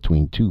from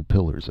between 2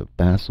 pillars of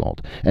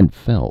basalt and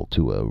fell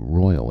to a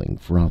roiling,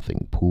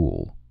 frothing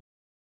pool.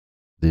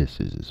 "This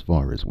is as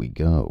far as we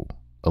go,"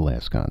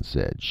 Alaskon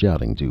said,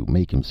 shouting to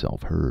make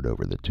himself heard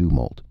over the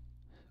tumult.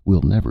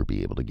 "We'll never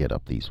be able to get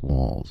up these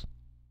walls."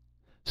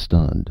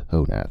 Stunned,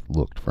 Honath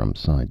looked from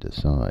side to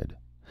side.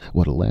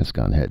 What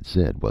Alaskon had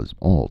said was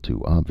all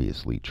too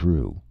obviously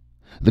true.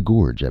 The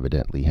gorge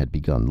evidently had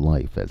begun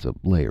life as a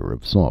layer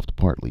of soft,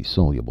 partly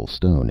soluble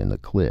stone in the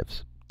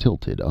cliffs,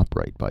 tilted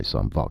upright by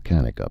some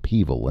volcanic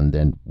upheaval, and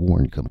then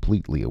worn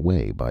completely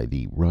away by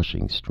the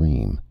rushing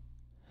stream.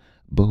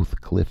 Both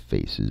cliff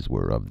faces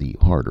were of the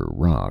harder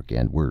rock,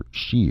 and were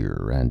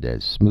sheer and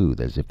as smooth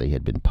as if they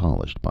had been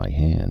polished by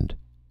hand.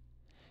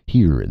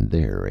 Here and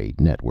there a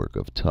network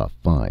of tough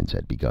vines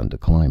had begun to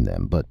climb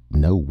them, but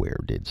nowhere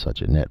did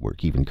such a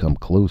network even come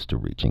close to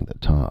reaching the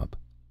top.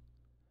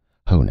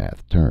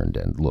 Honath turned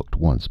and looked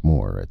once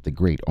more at the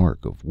great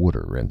arc of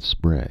water and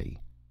spray.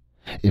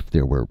 If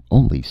there were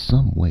only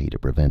some way to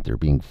prevent their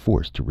being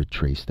forced to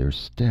retrace their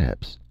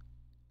steps.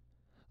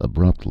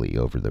 Abruptly,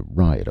 over the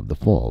riot of the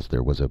falls,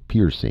 there was a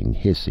piercing,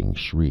 hissing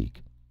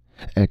shriek.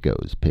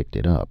 Echoes picked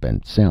it up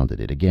and sounded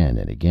it again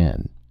and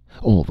again,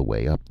 all the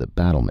way up the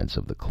battlements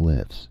of the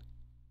cliffs.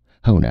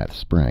 Honath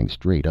sprang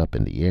straight up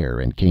in the air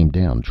and came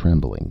down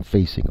trembling,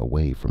 facing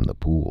away from the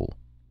pool.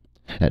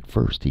 At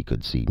first he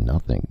could see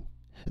nothing.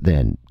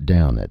 Then,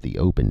 down at the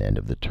open end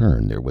of the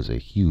turn, there was a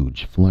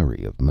huge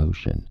flurry of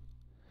motion.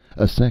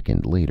 A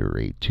second later,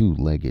 a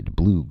 2-legged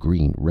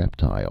blue-green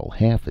reptile,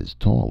 half as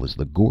tall as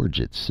the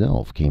gorge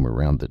itself, came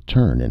around the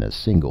turn in a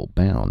single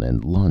bound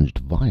and lunged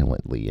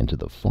violently into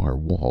the far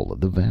wall of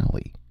the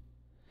valley.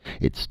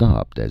 It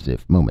stopped as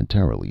if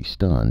momentarily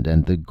stunned,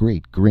 and the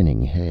great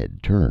grinning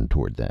head turned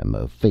toward them,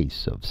 a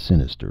face of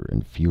sinister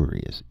and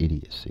furious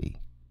idiocy.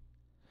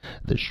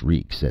 The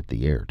shriek set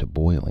the air to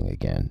boiling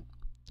again.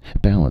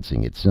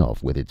 Balancing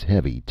itself with its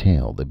heavy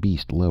tail, the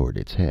beast lowered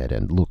its head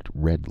and looked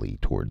redly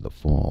toward the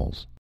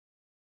falls.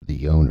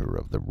 The owner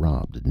of the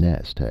robbed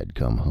nest had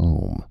come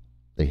home.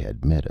 They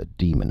had met a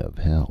demon of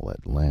hell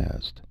at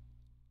last.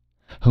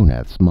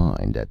 Honath's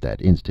mind at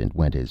that instant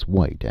went as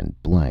white and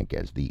blank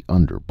as the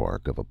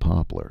underbark of a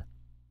poplar.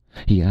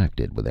 He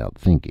acted without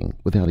thinking,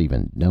 without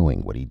even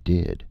knowing what he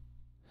did.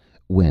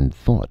 When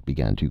thought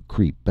began to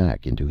creep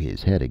back into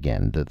his head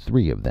again, the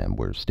three of them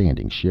were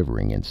standing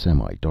shivering in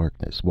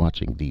semi-darkness,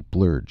 watching the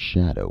blurred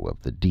shadow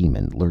of the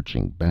demon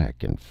lurching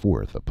back and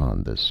forth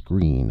upon the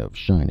screen of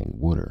shining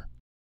water.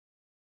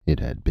 It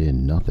had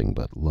been nothing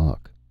but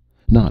luck,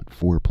 not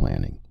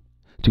foreplanning,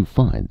 to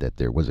find that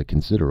there was a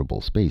considerable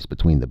space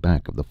between the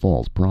back of the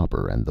falls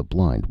proper and the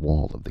blind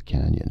wall of the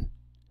canyon.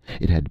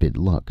 It had been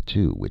luck,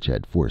 too, which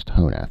had forced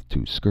Honath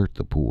to skirt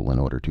the pool in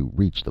order to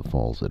reach the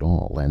falls at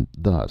all, and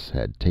thus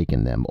had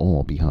taken them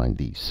all behind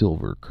the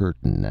silver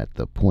curtain at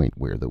the point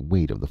where the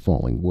weight of the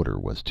falling water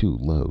was too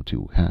low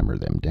to hammer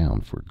them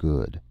down for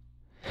good.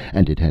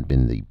 And it had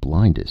been the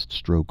blindest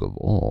stroke of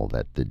all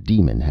that the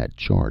demon had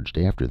charged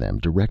after them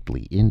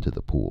directly into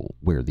the pool,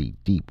 where the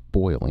deep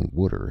boiling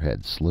water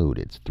had slowed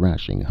its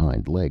thrashing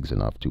hind legs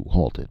enough to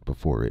halt it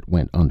before it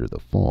went under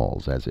the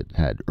falls, as it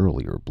had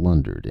earlier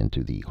blundered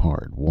into the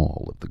hard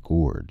wall of the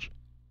gorge.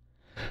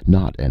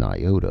 Not an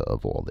iota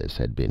of all this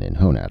had been in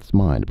Honath's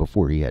mind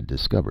before he had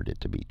discovered it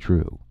to be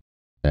true.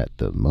 At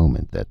the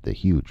moment that the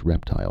huge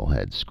reptile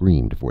had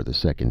screamed for the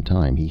second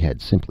time, he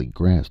had simply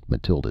grasped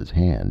Matilda's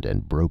hand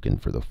and broken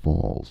for the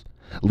falls,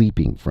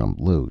 leaping from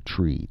low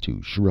tree to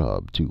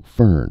shrub to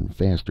fern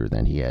faster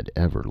than he had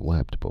ever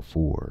leapt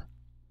before.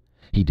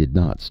 He did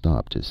not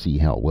stop to see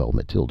how well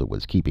Matilda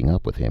was keeping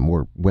up with him,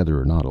 or whether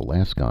or not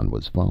Alaskan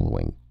was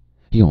following.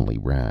 He only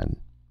ran.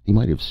 He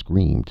might have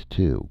screamed,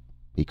 too.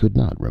 He could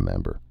not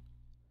remember.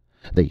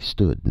 They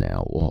stood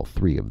now, all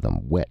three of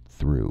them wet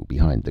through,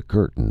 behind the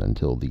curtain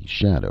until the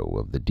shadow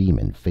of the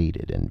demon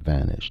faded and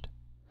vanished.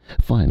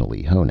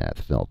 Finally Honath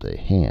felt a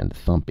hand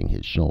thumping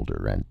his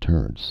shoulder and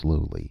turned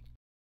slowly.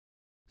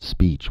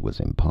 Speech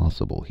was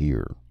impossible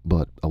here,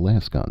 but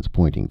Alaskan's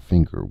pointing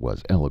finger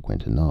was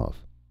eloquent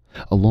enough.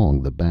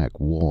 Along the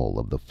back wall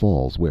of the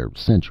falls, where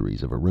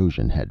centuries of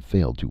erosion had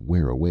failed to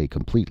wear away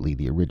completely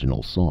the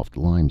original soft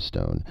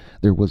limestone,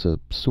 there was a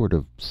sort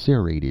of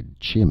serrated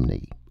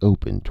chimney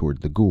open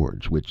toward the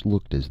gorge, which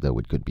looked as though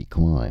it could be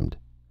climbed.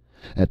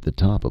 At the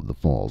top of the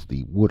falls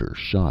the water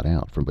shot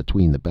out from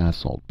between the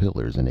basalt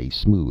pillars in a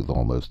smooth,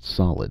 almost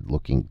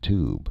solid-looking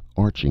tube,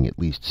 arching at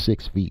least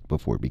 6 feet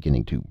before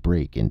beginning to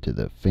break into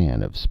the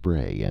fan of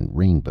spray and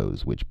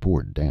rainbows which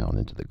poured down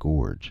into the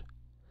gorge.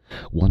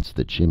 Once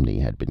the chimney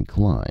had been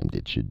climbed,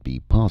 it should be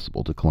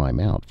possible to climb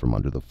out from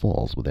under the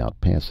falls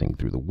without passing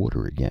through the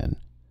water again.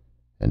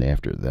 And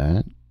after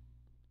that?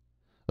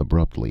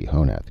 Abruptly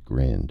Honath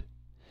grinned.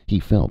 He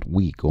felt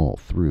weak all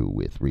through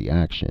with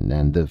reaction,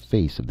 and the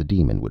face of the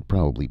demon would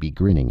probably be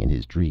grinning in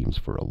his dreams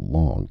for a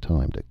long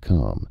time to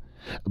come.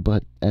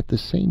 But at the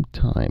same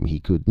time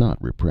he could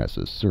not repress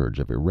a surge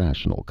of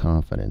irrational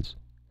confidence.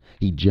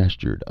 He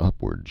gestured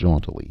upward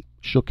jauntily,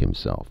 shook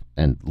himself,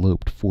 and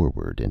loped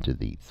forward into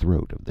the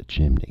throat of the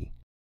chimney.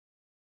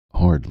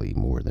 Hardly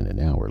more than an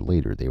hour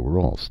later they were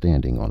all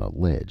standing on a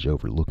ledge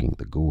overlooking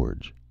the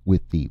gorge,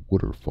 with the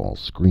waterfall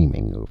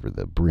screaming over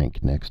the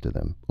brink next to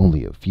them,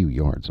 only a few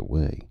yards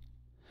away.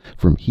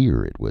 From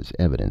here it was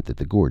evident that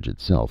the gorge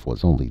itself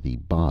was only the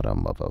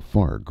bottom of a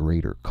far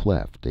greater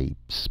cleft, a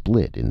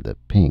split in the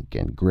pink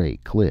and gray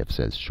cliffs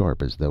as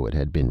sharp as though it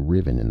had been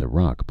riven in the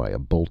rock by a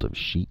bolt of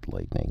sheet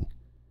lightning.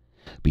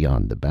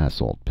 Beyond the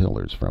basalt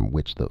pillars from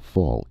which the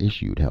fall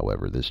issued,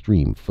 however, the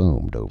stream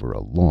foamed over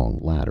a long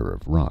ladder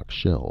of rock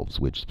shelves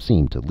which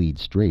seemed to lead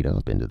straight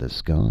up into the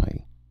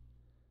sky.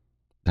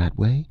 "That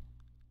way?"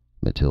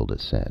 Matilda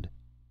said.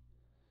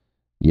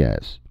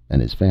 "Yes,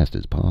 and as fast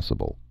as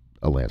possible,"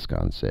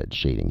 Alaskan said,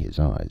 shading his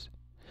eyes.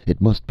 "It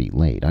must be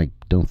late. I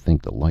don't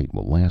think the light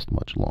will last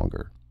much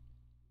longer."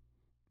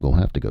 "We'll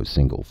have to go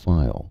single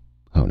file,"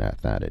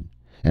 Honath added.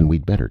 "And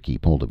we'd better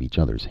keep hold of each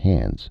other's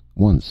hands.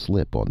 One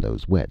slip on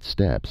those wet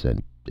steps,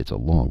 and it's a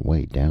long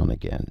way down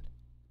again."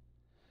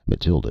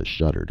 Matilda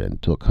shuddered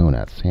and took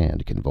Honath's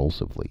hand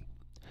convulsively.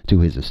 To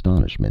his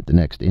astonishment, the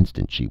next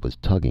instant she was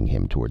tugging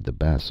him toward the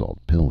basalt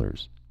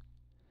pillars.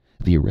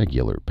 The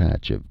irregular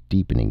patch of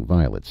deepening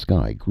violet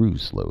sky grew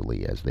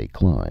slowly as they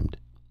climbed.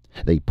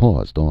 They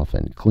paused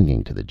often,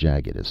 clinging to the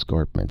jagged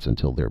escarpments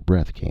until their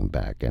breath came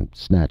back, and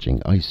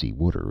snatching icy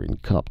water in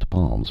cupped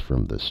palms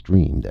from the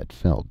stream that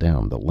fell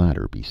down the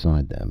ladder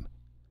beside them.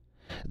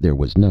 There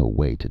was no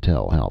way to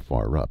tell how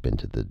far up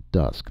into the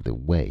dusk the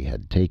way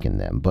had taken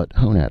them, but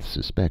Honath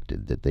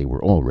suspected that they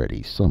were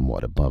already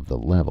somewhat above the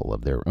level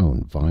of their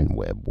own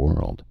vineweb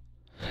world.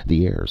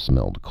 The air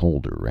smelled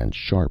colder and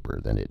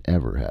sharper than it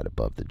ever had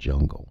above the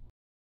jungle.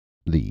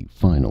 The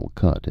final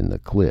cut in the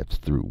cliffs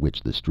through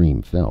which the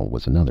stream fell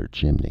was another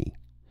chimney.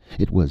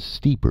 It was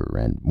steeper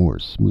and more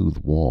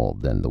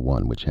smooth-walled than the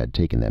one which had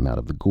taken them out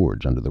of the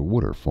gorge under the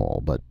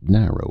waterfall, but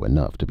narrow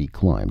enough to be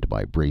climbed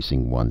by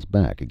bracing one's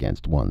back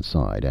against one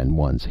side and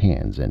one's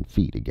hands and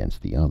feet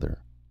against the other.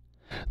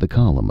 The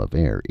column of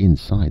air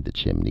inside the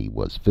chimney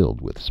was filled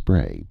with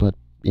spray, but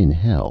in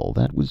hell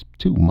that was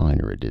too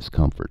minor a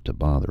discomfort to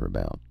bother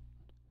about.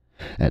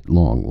 At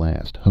long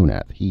last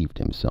Honath heaved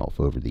himself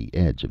over the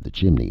edge of the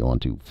chimney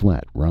onto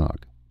flat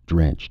rock,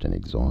 drenched and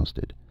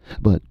exhausted,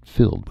 but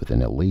filled with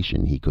an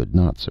elation he could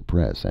not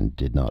suppress and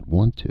did not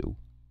want to.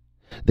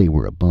 They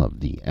were above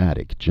the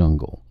attic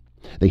jungle.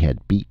 They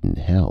had beaten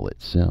hell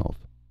itself.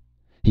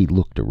 He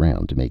looked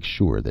around to make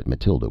sure that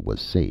Matilda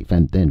was safe,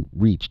 and then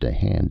reached a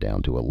hand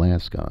down to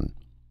Alaskon.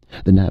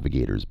 The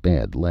navigator's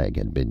bad leg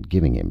had been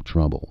giving him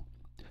trouble.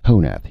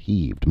 Honath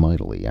heaved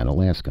mightily, and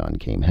Alaskon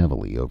came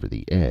heavily over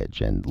the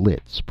edge and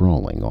lit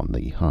sprawling on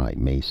the high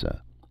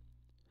mesa.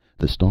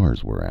 The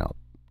stars were out.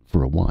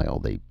 For a while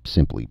they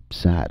simply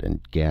sat and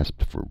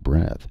gasped for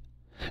breath.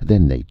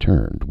 Then they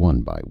turned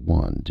one by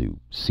one to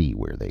see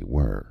where they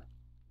were.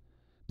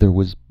 There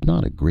was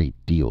not a great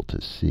deal to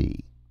see.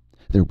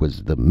 There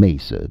was the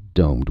mesa,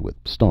 domed with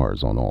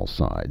stars on all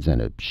sides, and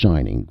a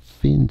shining,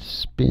 thin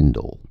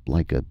spindle,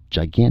 like a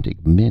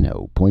gigantic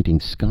minnow,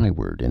 pointing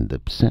skyward in the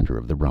center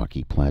of the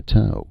rocky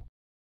plateau.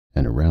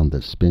 And around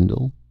the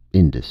spindle,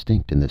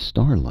 indistinct in the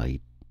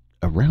starlight,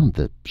 around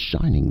the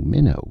shining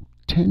minnow,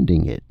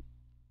 tending it,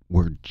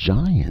 were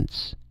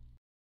giants.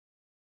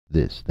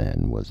 This,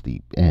 then, was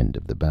the end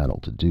of the battle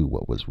to do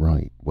what was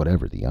right,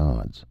 whatever the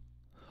odds.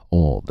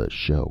 All the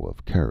show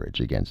of courage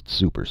against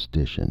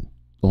superstition,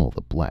 all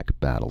the black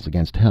battles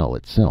against hell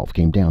itself,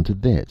 came down to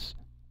this: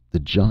 the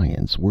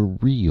giants were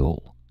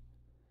real.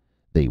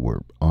 They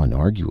were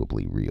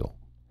unarguably real.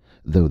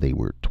 Though they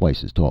were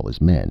twice as tall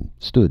as men,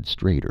 stood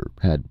straighter,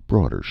 had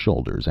broader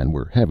shoulders, and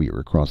were heavier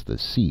across the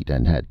seat,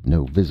 and had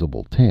no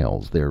visible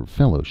tails, their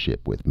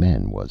fellowship with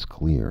men was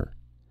clear.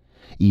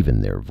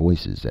 Even their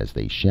voices, as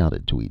they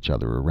shouted to each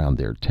other around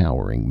their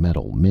towering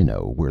metal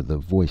minnow, were the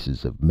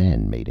voices of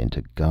men made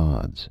into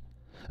gods.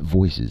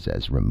 Voices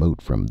as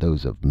remote from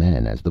those of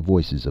men as the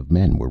voices of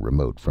men were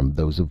remote from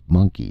those of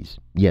monkeys,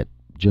 yet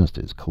just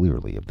as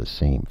clearly of the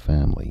same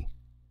family.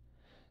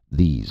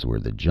 These were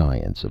the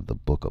giants of the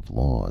Book of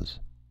Laws.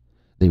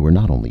 They were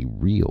not only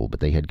real, but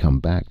they had come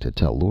back to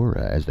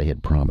Tellura as they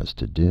had promised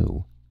to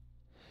do.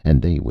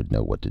 And they would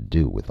know what to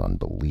do with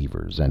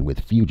unbelievers, and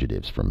with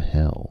fugitives from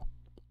hell.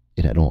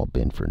 It had all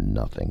been for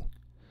nothing.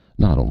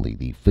 Not only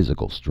the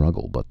physical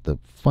struggle, but the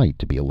fight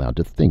to be allowed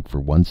to think for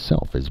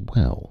oneself as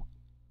well.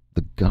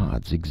 The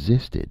gods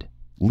existed.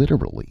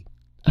 Literally.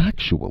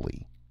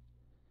 Actually.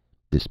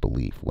 This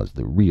belief was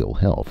the real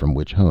hell from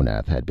which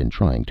Honath had been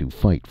trying to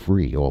fight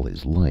free all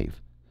his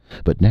life.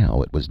 But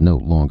now it was no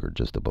longer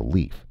just a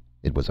belief.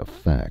 It was a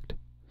fact.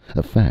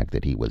 A fact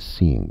that he was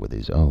seeing with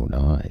his own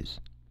eyes.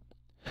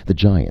 The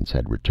giants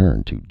had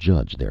returned to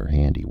judge their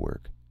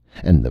handiwork.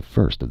 And the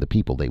first of the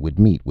people they would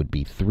meet would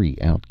be 3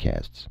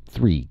 outcasts,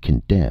 3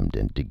 condemned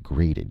and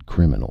degraded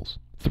criminals,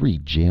 3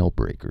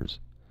 jailbreakers,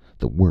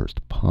 the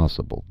worst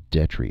possible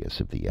detritus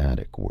of the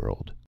attic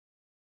world.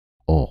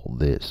 All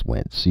this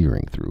went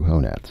searing through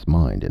Honath's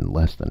mind in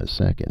less than a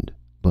second,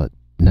 but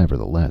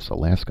nevertheless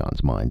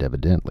Alaskon's mind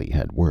evidently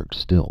had worked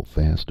still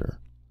faster.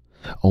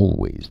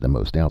 Always the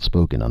most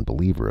outspoken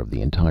unbeliever of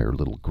the entire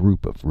little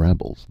group of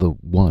rebels, the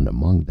one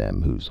among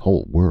them whose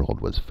whole world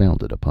was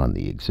founded upon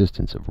the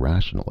existence of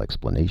rational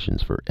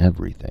explanations for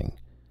everything,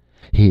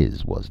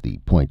 his was the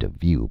point of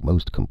view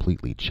most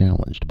completely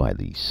challenged by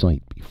the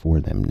sight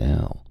before them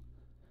now.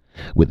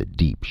 With a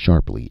deep,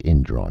 sharply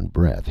indrawn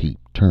breath, he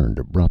turned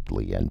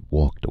abruptly and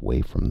walked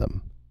away from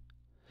them.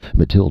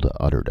 Matilda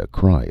uttered a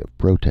cry of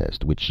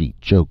protest, which she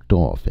choked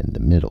off in the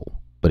middle,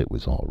 but it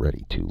was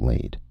already too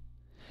late.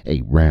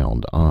 A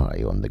round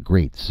eye on the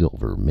great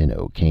silver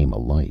minnow came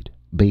alight,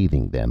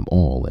 bathing them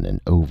all in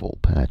an oval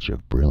patch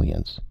of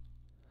brilliance.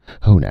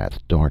 Honath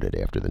darted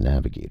after the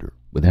navigator.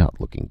 Without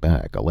looking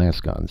back,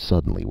 Alaskon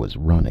suddenly was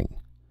running.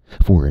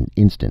 For an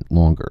instant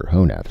longer,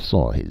 Honath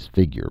saw his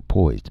figure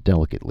poised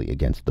delicately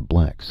against the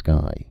black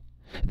sky.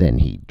 Then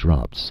he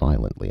dropped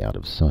silently out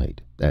of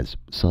sight, as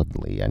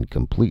suddenly and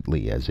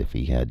completely as if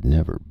he had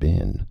never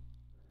been.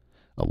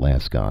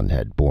 Alaskon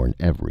had borne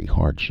every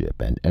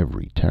hardship and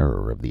every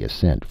terror of the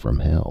ascent from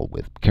hell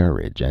with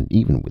courage and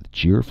even with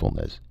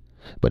cheerfulness,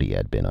 but he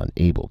had been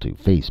unable to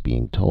face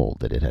being told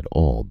that it had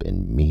all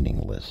been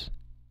meaningless.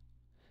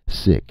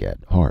 Sick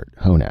at heart,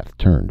 Honath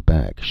turned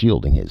back,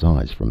 shielding his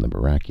eyes from the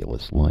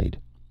miraculous light.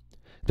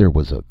 There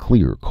was a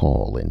clear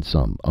call in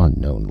some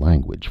unknown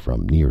language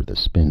from near the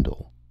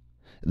spindle.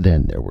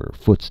 Then there were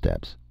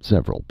footsteps,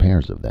 several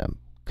pairs of them,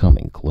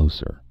 coming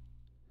closer.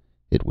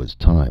 It was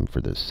time for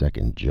the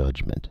second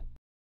judgment.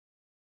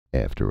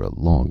 After a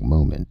long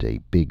moment, a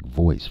big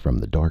voice from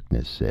the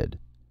darkness said,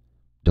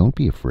 "Don't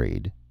be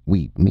afraid.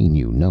 We mean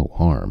you no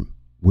harm.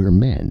 We're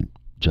men,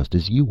 just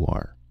as you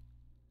are."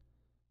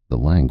 The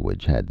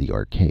language had the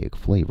archaic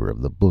flavor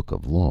of the Book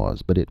of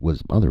Laws, but it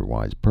was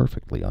otherwise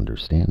perfectly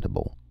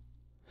understandable.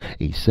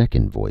 A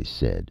second voice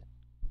said,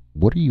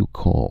 "What are you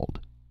called?"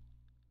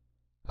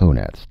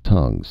 Honath's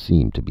tongue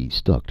seemed to be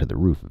stuck to the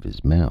roof of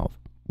his mouth.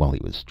 While he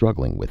was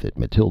struggling with it,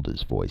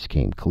 Matilda's voice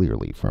came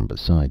clearly from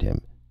beside him.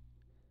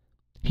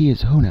 "He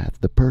is Honath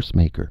the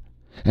Pursemaker,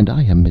 and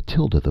I am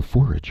Matilda the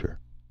Forager."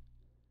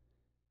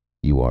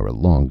 "You are a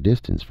long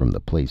distance from the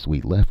place we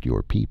left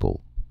your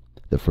people,"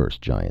 the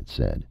first giant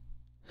said.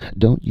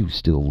 "Don't you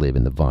still live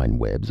in the vine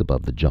webs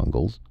above the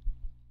jungles?"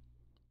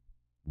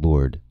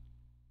 "Lord,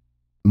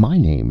 My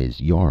name is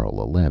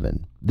Jarl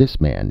 11. This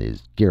man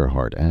is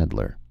Gerhardt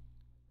Adler."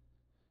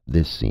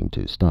 This seemed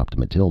to stop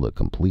Matilda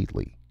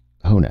completely.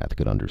 Honath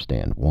could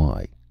understand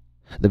why.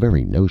 The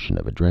very notion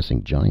of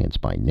addressing giants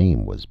by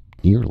name was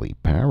nearly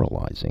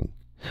paralyzing.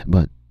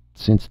 But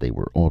since they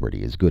were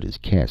already as good as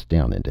cast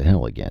down into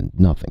hell again,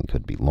 nothing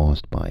could be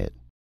lost by it.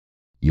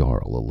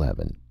 "Jarl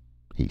 11,"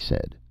 he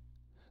said.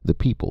 "The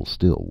people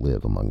still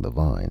live among the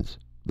vines.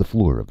 The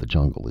floor of the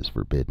jungle is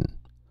forbidden.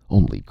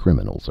 Only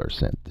criminals are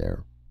sent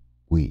there.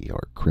 We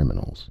are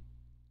criminals."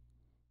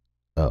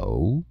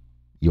 "Oh?"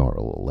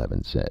 Jarl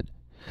 11 said.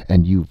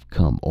 "And you've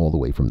come all the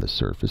way from the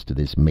surface to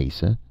this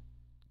mesa?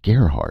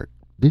 Gerhardt,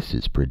 this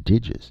is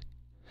prodigious.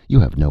 You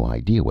have no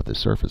idea what the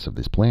surface of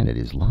this planet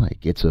is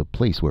like. It's a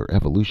place where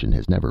evolution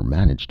has never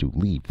managed to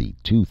leave the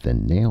tooth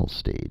and nail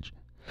stage.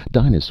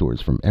 Dinosaurs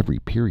from every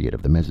period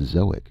of the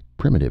Mesozoic,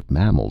 primitive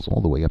mammals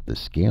all the way up the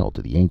scale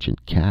to the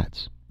ancient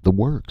cats. The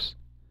works.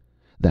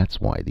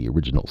 That's why the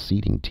original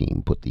seeding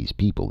team put these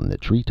people in the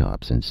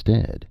treetops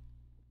instead."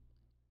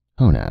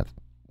 "Honath,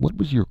 what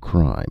was your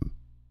crime?"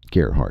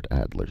 Gerhardt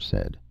Adler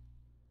said.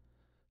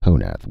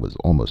 Honath was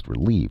almost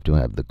relieved to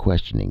have the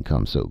questioning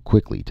come so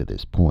quickly to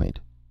this point.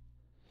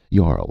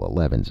 Jarl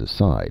 11's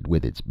aside,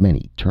 with its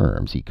many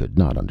terms he could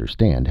not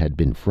understand, had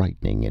been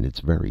frightening in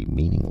its very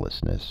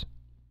meaninglessness.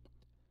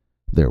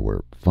 "There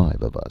were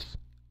 5 of us,"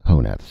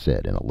 Honath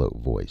said in a low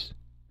voice.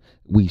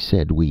 "We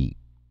said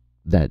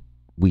that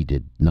we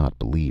did not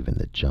believe in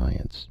the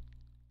giants."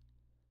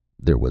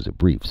 There was a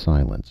brief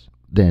silence.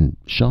 Then,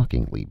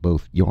 shockingly,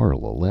 both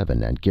Jarl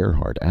 11 and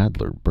Gerhardt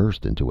Adler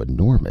burst into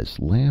enormous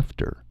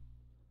laughter.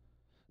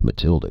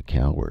 Matilda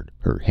cowered,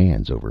 her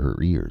hands over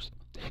her ears.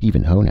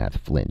 Even Honath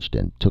flinched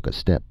and took a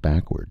step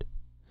backward.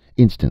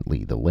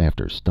 Instantly the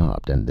laughter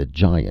stopped, and the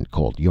giant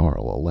called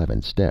Jarl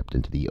 11 stepped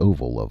into the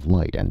oval of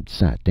light and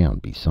sat down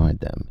beside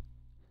them.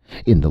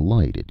 In the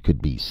light it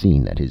could be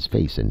seen that his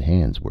face and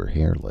hands were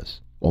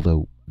hairless.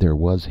 Although there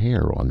was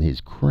hair on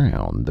his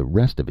crown, the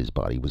rest of his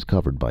body was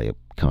covered by a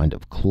kind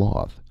of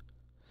cloth.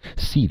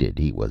 Seated,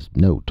 he was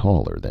no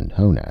taller than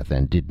Honath,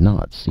 and did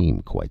not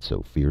seem quite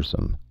so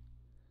fearsome.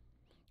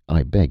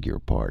 "I beg your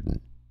pardon,"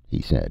 he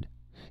said.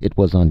 "It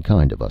was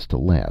unkind of us to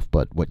laugh,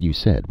 but what you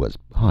said was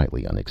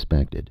highly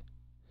unexpected.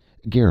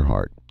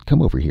 Gerhardt,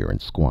 come over here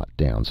and squat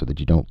down so that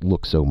you don't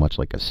look so much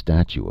like a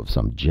statue of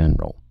some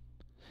general.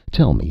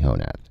 Tell me,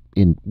 Honath,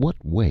 in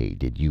what way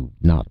did you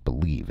not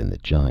believe in the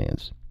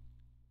giants?"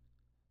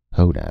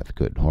 Honath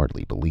could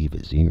hardly believe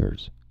his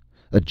ears.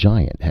 A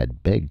giant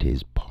had begged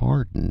his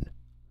pardon.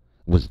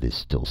 Was this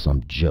still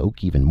some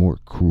joke even more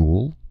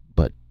cruel?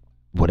 But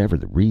whatever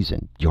the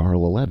reason,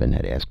 Jarl 11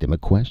 had asked him a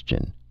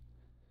question.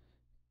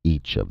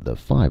 "Each of the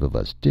 5 of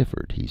us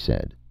differed," he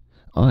said.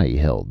 "I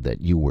held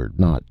that you were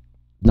not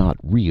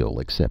real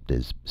except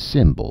as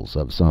symbols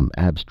of some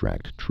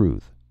abstract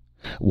truth.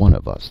 One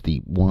of us,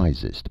 the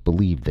wisest,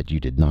 believed that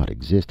you did not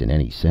exist in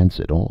any sense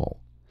at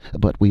all.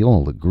 But we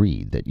all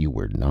agreed that you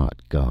were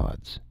not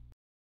gods."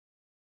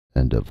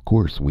 "And of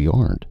course we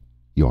aren't,"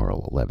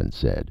 Jarl 11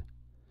 said.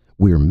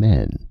 "We're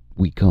men.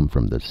 We come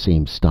from the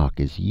same stock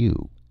as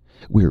you.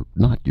 We're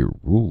not your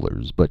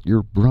rulers, but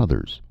your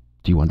brothers.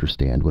 Do you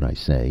understand what I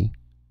say?"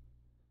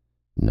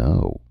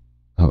 "No,"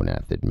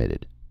 Honath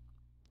admitted.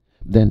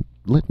 "Then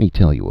let me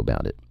tell you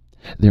about it.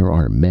 There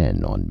are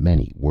men on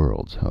many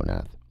worlds,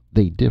 Honath.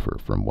 They differ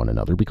from one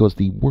another because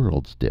the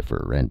worlds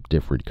differ, and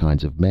different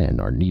kinds of men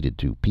are needed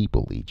to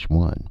people each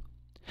one.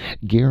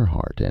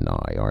 Gerhardt and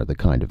I are the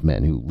kind of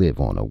men who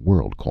live on a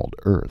world called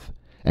Earth,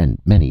 and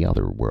many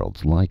other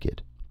worlds like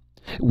it.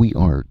 We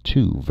are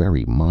 2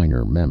 very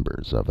minor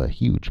members of a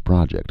huge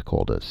project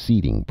called a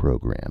seeding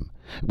program,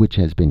 which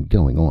has been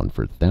going on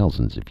for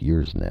thousands of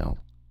years now.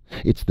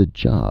 It's the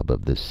job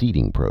of the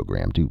seeding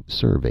program to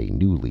survey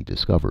newly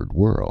discovered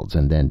worlds,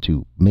 and then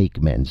to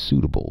make men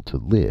suitable to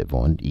live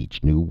on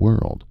each new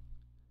world."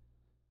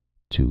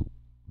 "To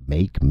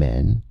make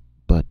men?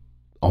 But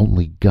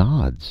only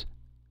gods."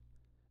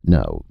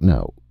 No,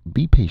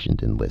 be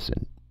patient and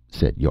listen,"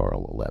 said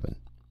Jarl 11.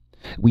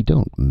 "We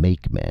don't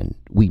make men,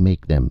 we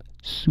make them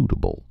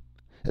suitable.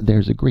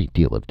 There's a great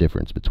deal of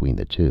difference between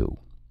the two.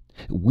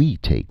 We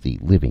take the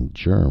living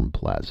germ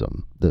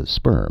plasm, the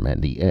sperm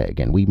and the egg,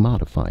 and we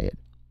modify it.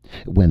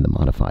 When the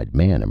modified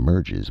man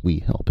emerges, we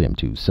help him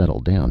to settle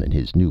down in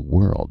his new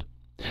world.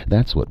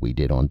 That's what we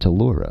did on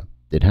Tellura.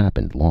 It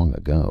happened long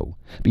ago,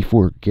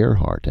 before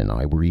Gerhardt and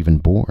I were even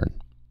born.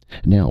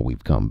 Now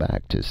we've come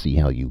back to see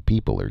how you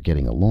people are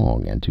getting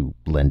along, and to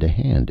lend a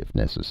hand if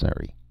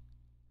necessary."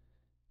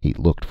 He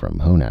looked from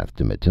Honath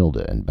to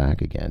Matilda and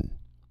back again.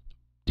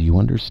 "Do you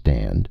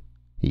understand?"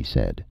 he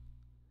said.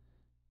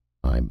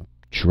 "I'm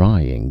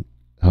trying,"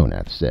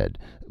 Honath said.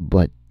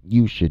 "But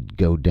you should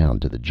go down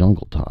to the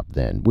jungle top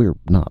then. We're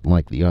not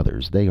like the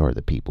others. They are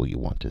the people you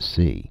want to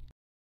see."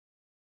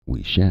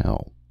 "We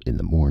shall, in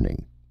the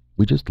morning.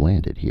 We just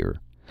landed here.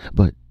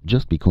 But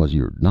just because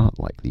you're not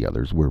like the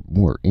others, we're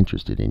more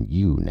interested in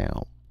you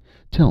now.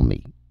 Tell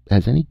me,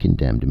 has any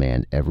condemned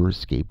man ever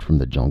escaped from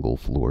the jungle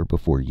floor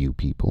before you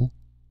people?"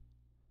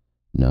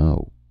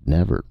 "No,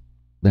 never."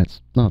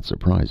 That's not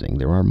surprising.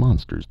 There are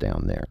monsters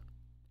down there.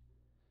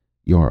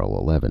 Jarl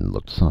 11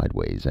 looked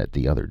sideways at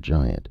the other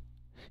giant.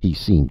 He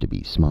seemed to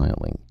be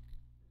smiling.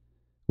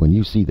 When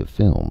you see the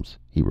films,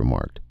 he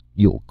remarked,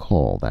 you'll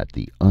call that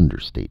the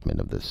understatement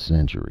of the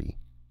century.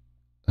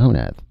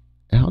 Honath,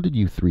 how did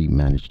you three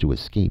manage to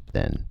escape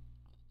then?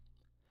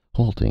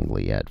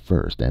 Haltingly at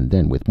first, and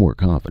then with more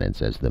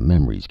confidence as the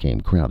memories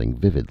came crowding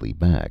vividly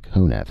back,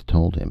 Honath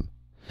told him.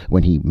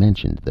 When he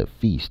mentioned the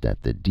feast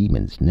at the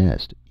Demon's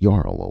Nest,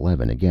 Jarl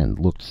 11 again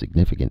looked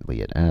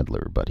significantly at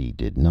Adler, but he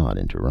did not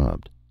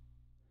interrupt.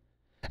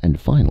 And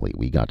finally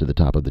we got to the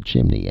top of the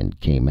chimney and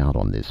came out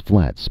on this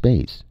flat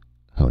space,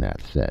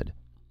 Honath said.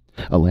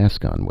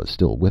 Alaskan was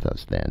still with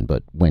us then,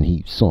 but when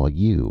he saw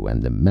you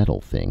and the metal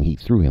thing, he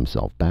threw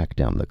himself back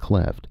down the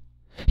cleft.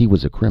 He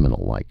was a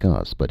criminal like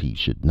us, but he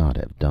should not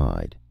have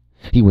died.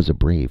 He was a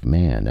brave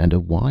man, and a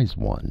wise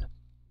one.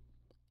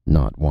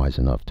 Not wise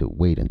enough to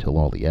wait until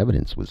all the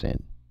evidence was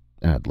in,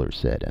 Adler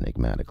said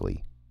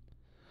enigmatically.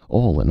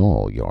 All in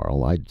all,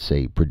 Jarl, I'd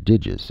say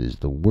prodigious is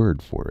the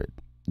word for it.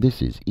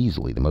 This is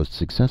easily the most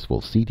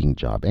successful seeding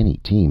job any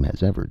team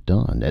has ever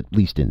done, at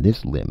least in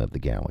this limb of the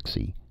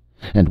galaxy.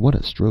 And what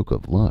a stroke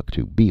of luck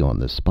to be on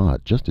the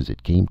spot just as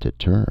it came to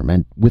term,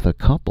 and with a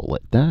couple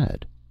at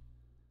that.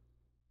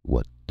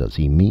 What does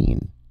he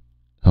mean?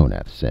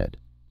 Honath said.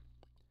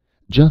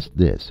 Just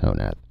this,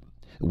 Honath.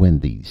 When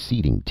the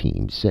seeding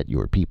team set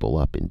your people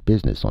up in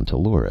business on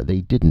Tellura,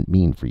 they didn't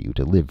mean for you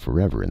to live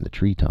forever in the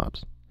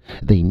treetops.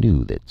 They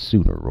knew that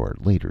sooner or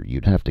later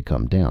you'd have to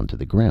come down to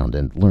the ground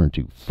and learn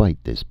to fight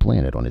this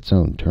planet on its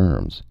own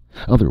terms.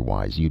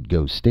 Otherwise, you'd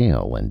go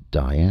stale and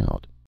die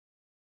out.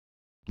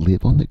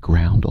 Live on the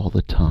ground all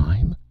the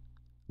time?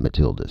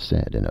 Matilda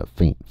said in a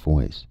faint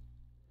voice.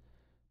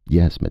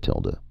 Yes,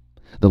 Matilda.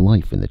 The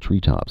life in the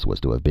treetops was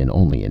to have been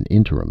only an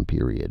interim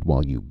period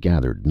while you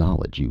gathered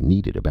knowledge you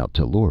needed about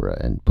Tellura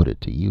and put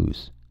it to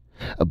use.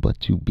 But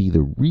to be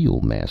the real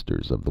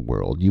masters of the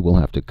world, you will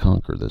have to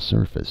conquer the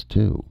surface,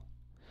 too.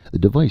 The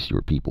device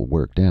your people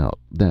worked out,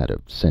 that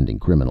of sending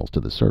criminals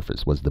to the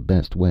surface, was the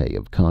best way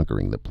of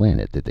conquering the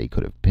planet that they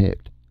could have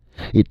picked.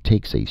 It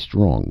takes a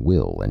strong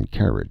will and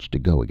courage to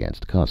go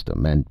against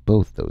custom, and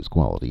both those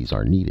qualities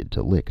are needed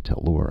to lick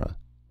Tellura.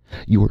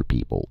 Your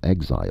people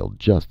exiled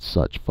just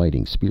such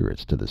fighting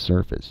spirits to the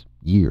surface,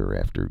 year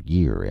after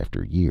year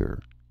after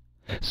year.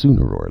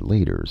 Sooner or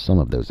later, some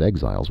of those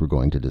exiles were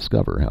going to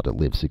discover how to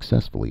live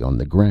successfully on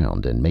the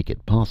ground and make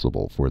it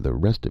possible for the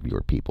rest of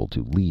your people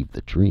to leave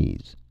the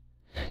trees.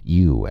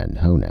 You and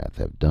Honath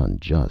have done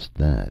just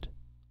that.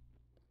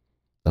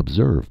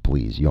 Observe,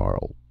 please,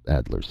 Jarl,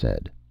 Adler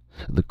said.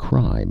 The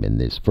crime in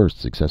this first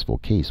successful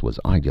case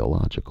was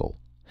ideological.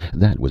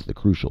 That was the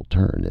crucial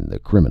turn in the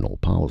criminal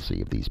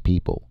policy of these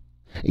people.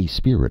 A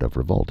spirit of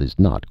revolt is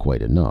not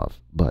quite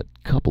enough, but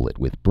couple it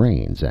with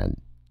brains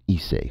and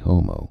isse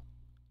homo.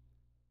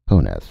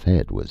 Honath's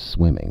head was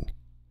swimming.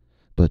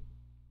 But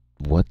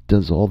what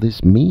does all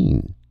this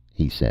mean?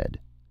 He said.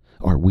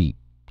 Are we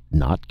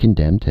not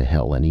condemned to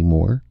hell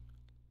anymore?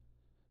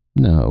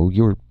 No,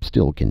 you're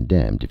still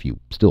condemned if you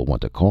still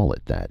want to call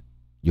it that,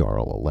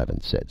 Jarl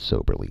 11 said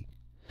soberly.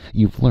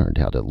 You've learned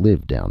how to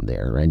live down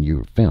there, and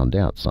you've found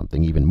out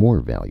something even more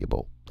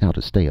valuable, how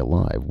to stay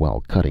alive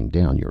while cutting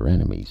down your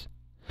enemies.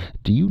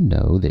 Do you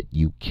know that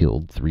you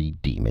killed 3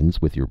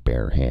 demons with your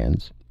bare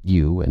hands?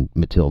 You and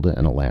Matilda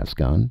and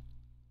Alaskan?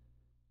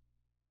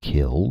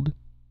 Killed?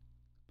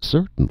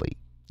 Certainly,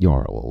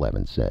 Jarl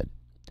 11 said.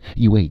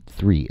 You ate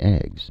 3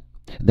 eggs.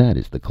 That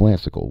is the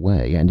classical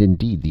way, and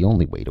indeed the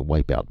only way to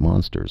wipe out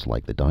monsters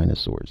like the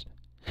dinosaurs.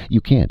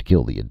 You can't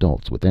kill the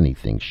adults with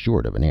anything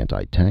short of an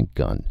anti-tank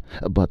gun,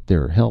 but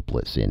they're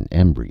helpless in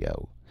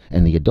embryo,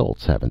 and the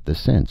adults haven't the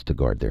sense to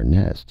guard their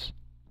nests.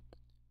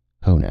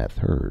 Honath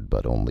heard,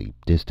 but only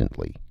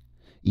distantly.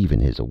 Even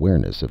his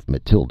awareness of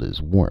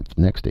Matilda's warmth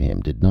next to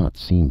him did not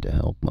seem to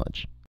help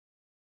much.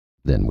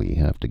 Then we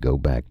have to go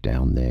back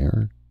down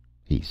there?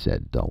 He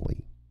said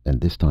dully. And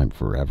this time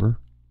forever?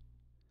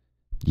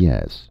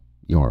 Yes,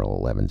 Jarl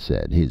 11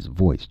 said, his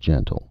voice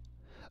gentle.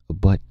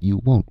 But you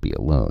won't be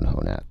alone,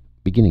 Honath.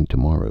 Beginning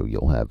tomorrow,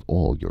 you'll have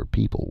all your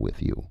people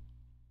with you.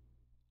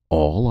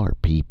 All our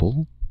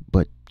people?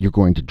 But you're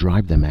going to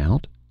drive them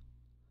out?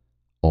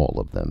 All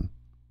of them.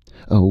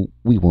 Oh,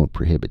 we won't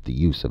prohibit the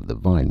use of the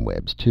vine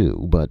webs,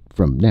 too, but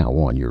from now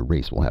on your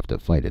race will have to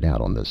fight it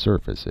out on the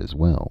surface as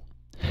well.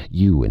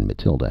 You and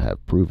Matilda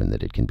have proven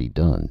that it can be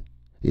done.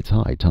 It's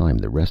high time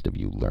the rest of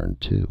you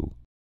learned, too.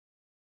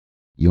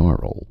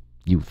 Jarl,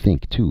 you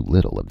think too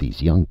little of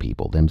these young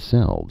people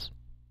themselves,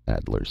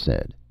 Adler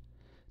said.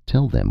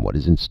 Tell them what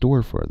is in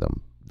store for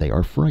them. They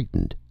are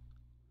frightened.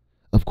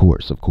 Of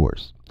course.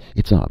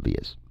 It's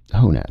obvious.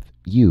 Honath,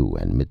 you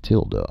and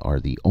Matilda are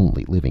the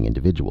only living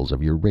individuals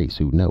of your race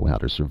who know how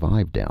to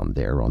survive down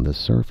there on the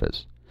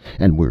surface.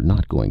 And we're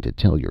not going to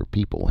tell your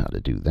people how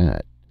to do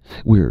that.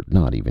 We're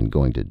not even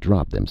going to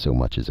drop them so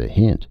much as a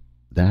hint.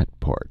 That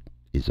part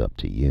is up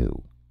to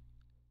you.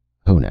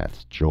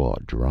 Honath's jaw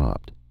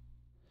dropped.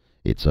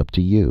 It's up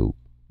to you,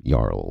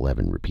 Jarl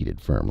 11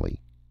 repeated firmly.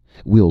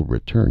 We'll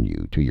return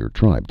you to your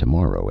tribe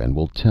tomorrow, and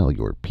we'll tell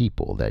your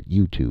people that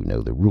you two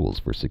know the rules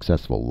for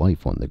successful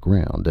life on the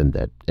ground, and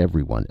that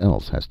everyone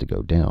else has to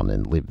go down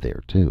and live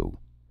there too.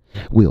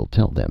 We'll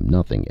tell them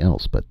nothing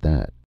else but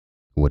that.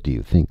 What do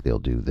you think they'll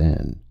do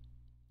then?"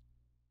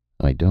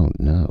 "I don't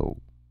know,"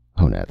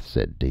 Honath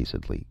said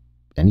dazedly.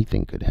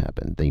 "Anything could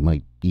happen. They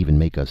might even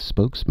make us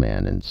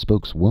spokesman and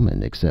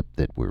spokeswoman, except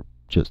that we're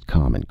just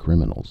common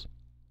criminals."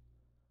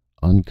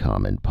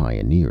 "Uncommon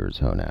pioneers,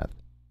 Honath.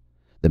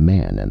 The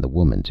man and the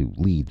woman to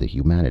lead the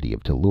humanity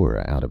of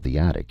Tellura out of the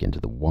attic into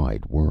the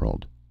wide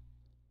world."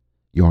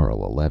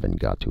 Jarl 11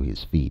 got to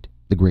his feet,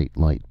 the great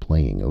light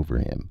playing over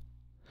him.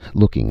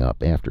 Looking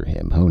up after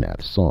him,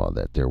 Honath saw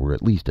that there were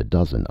at least a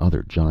dozen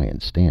other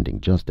giants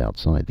standing just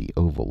outside the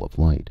oval of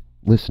light,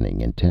 listening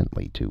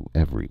intently to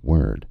every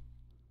word.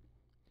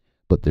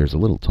 "But there's a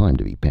little time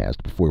to be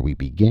passed before we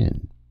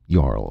begin,"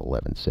 Jarl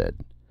 11 said.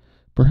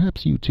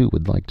 "Perhaps you two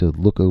would like to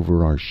look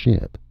over our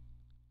ship."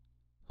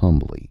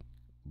 Humbly,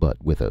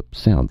 but with a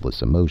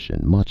soundless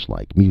emotion much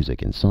like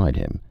music inside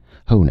him,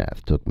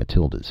 Honath took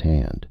Matilda's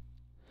hand.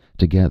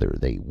 Together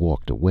they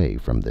walked away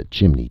from the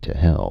chimney to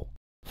hell,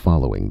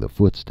 following the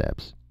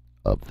footsteps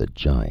of the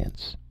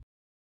giants.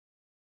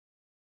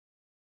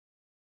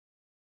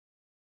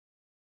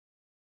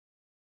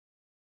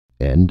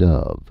 End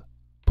of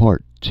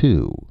Part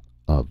 2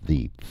 of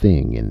The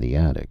Thing in the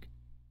Attic.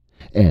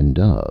 End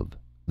of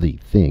The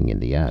Thing in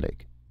the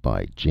Attic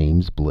by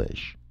James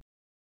Blish.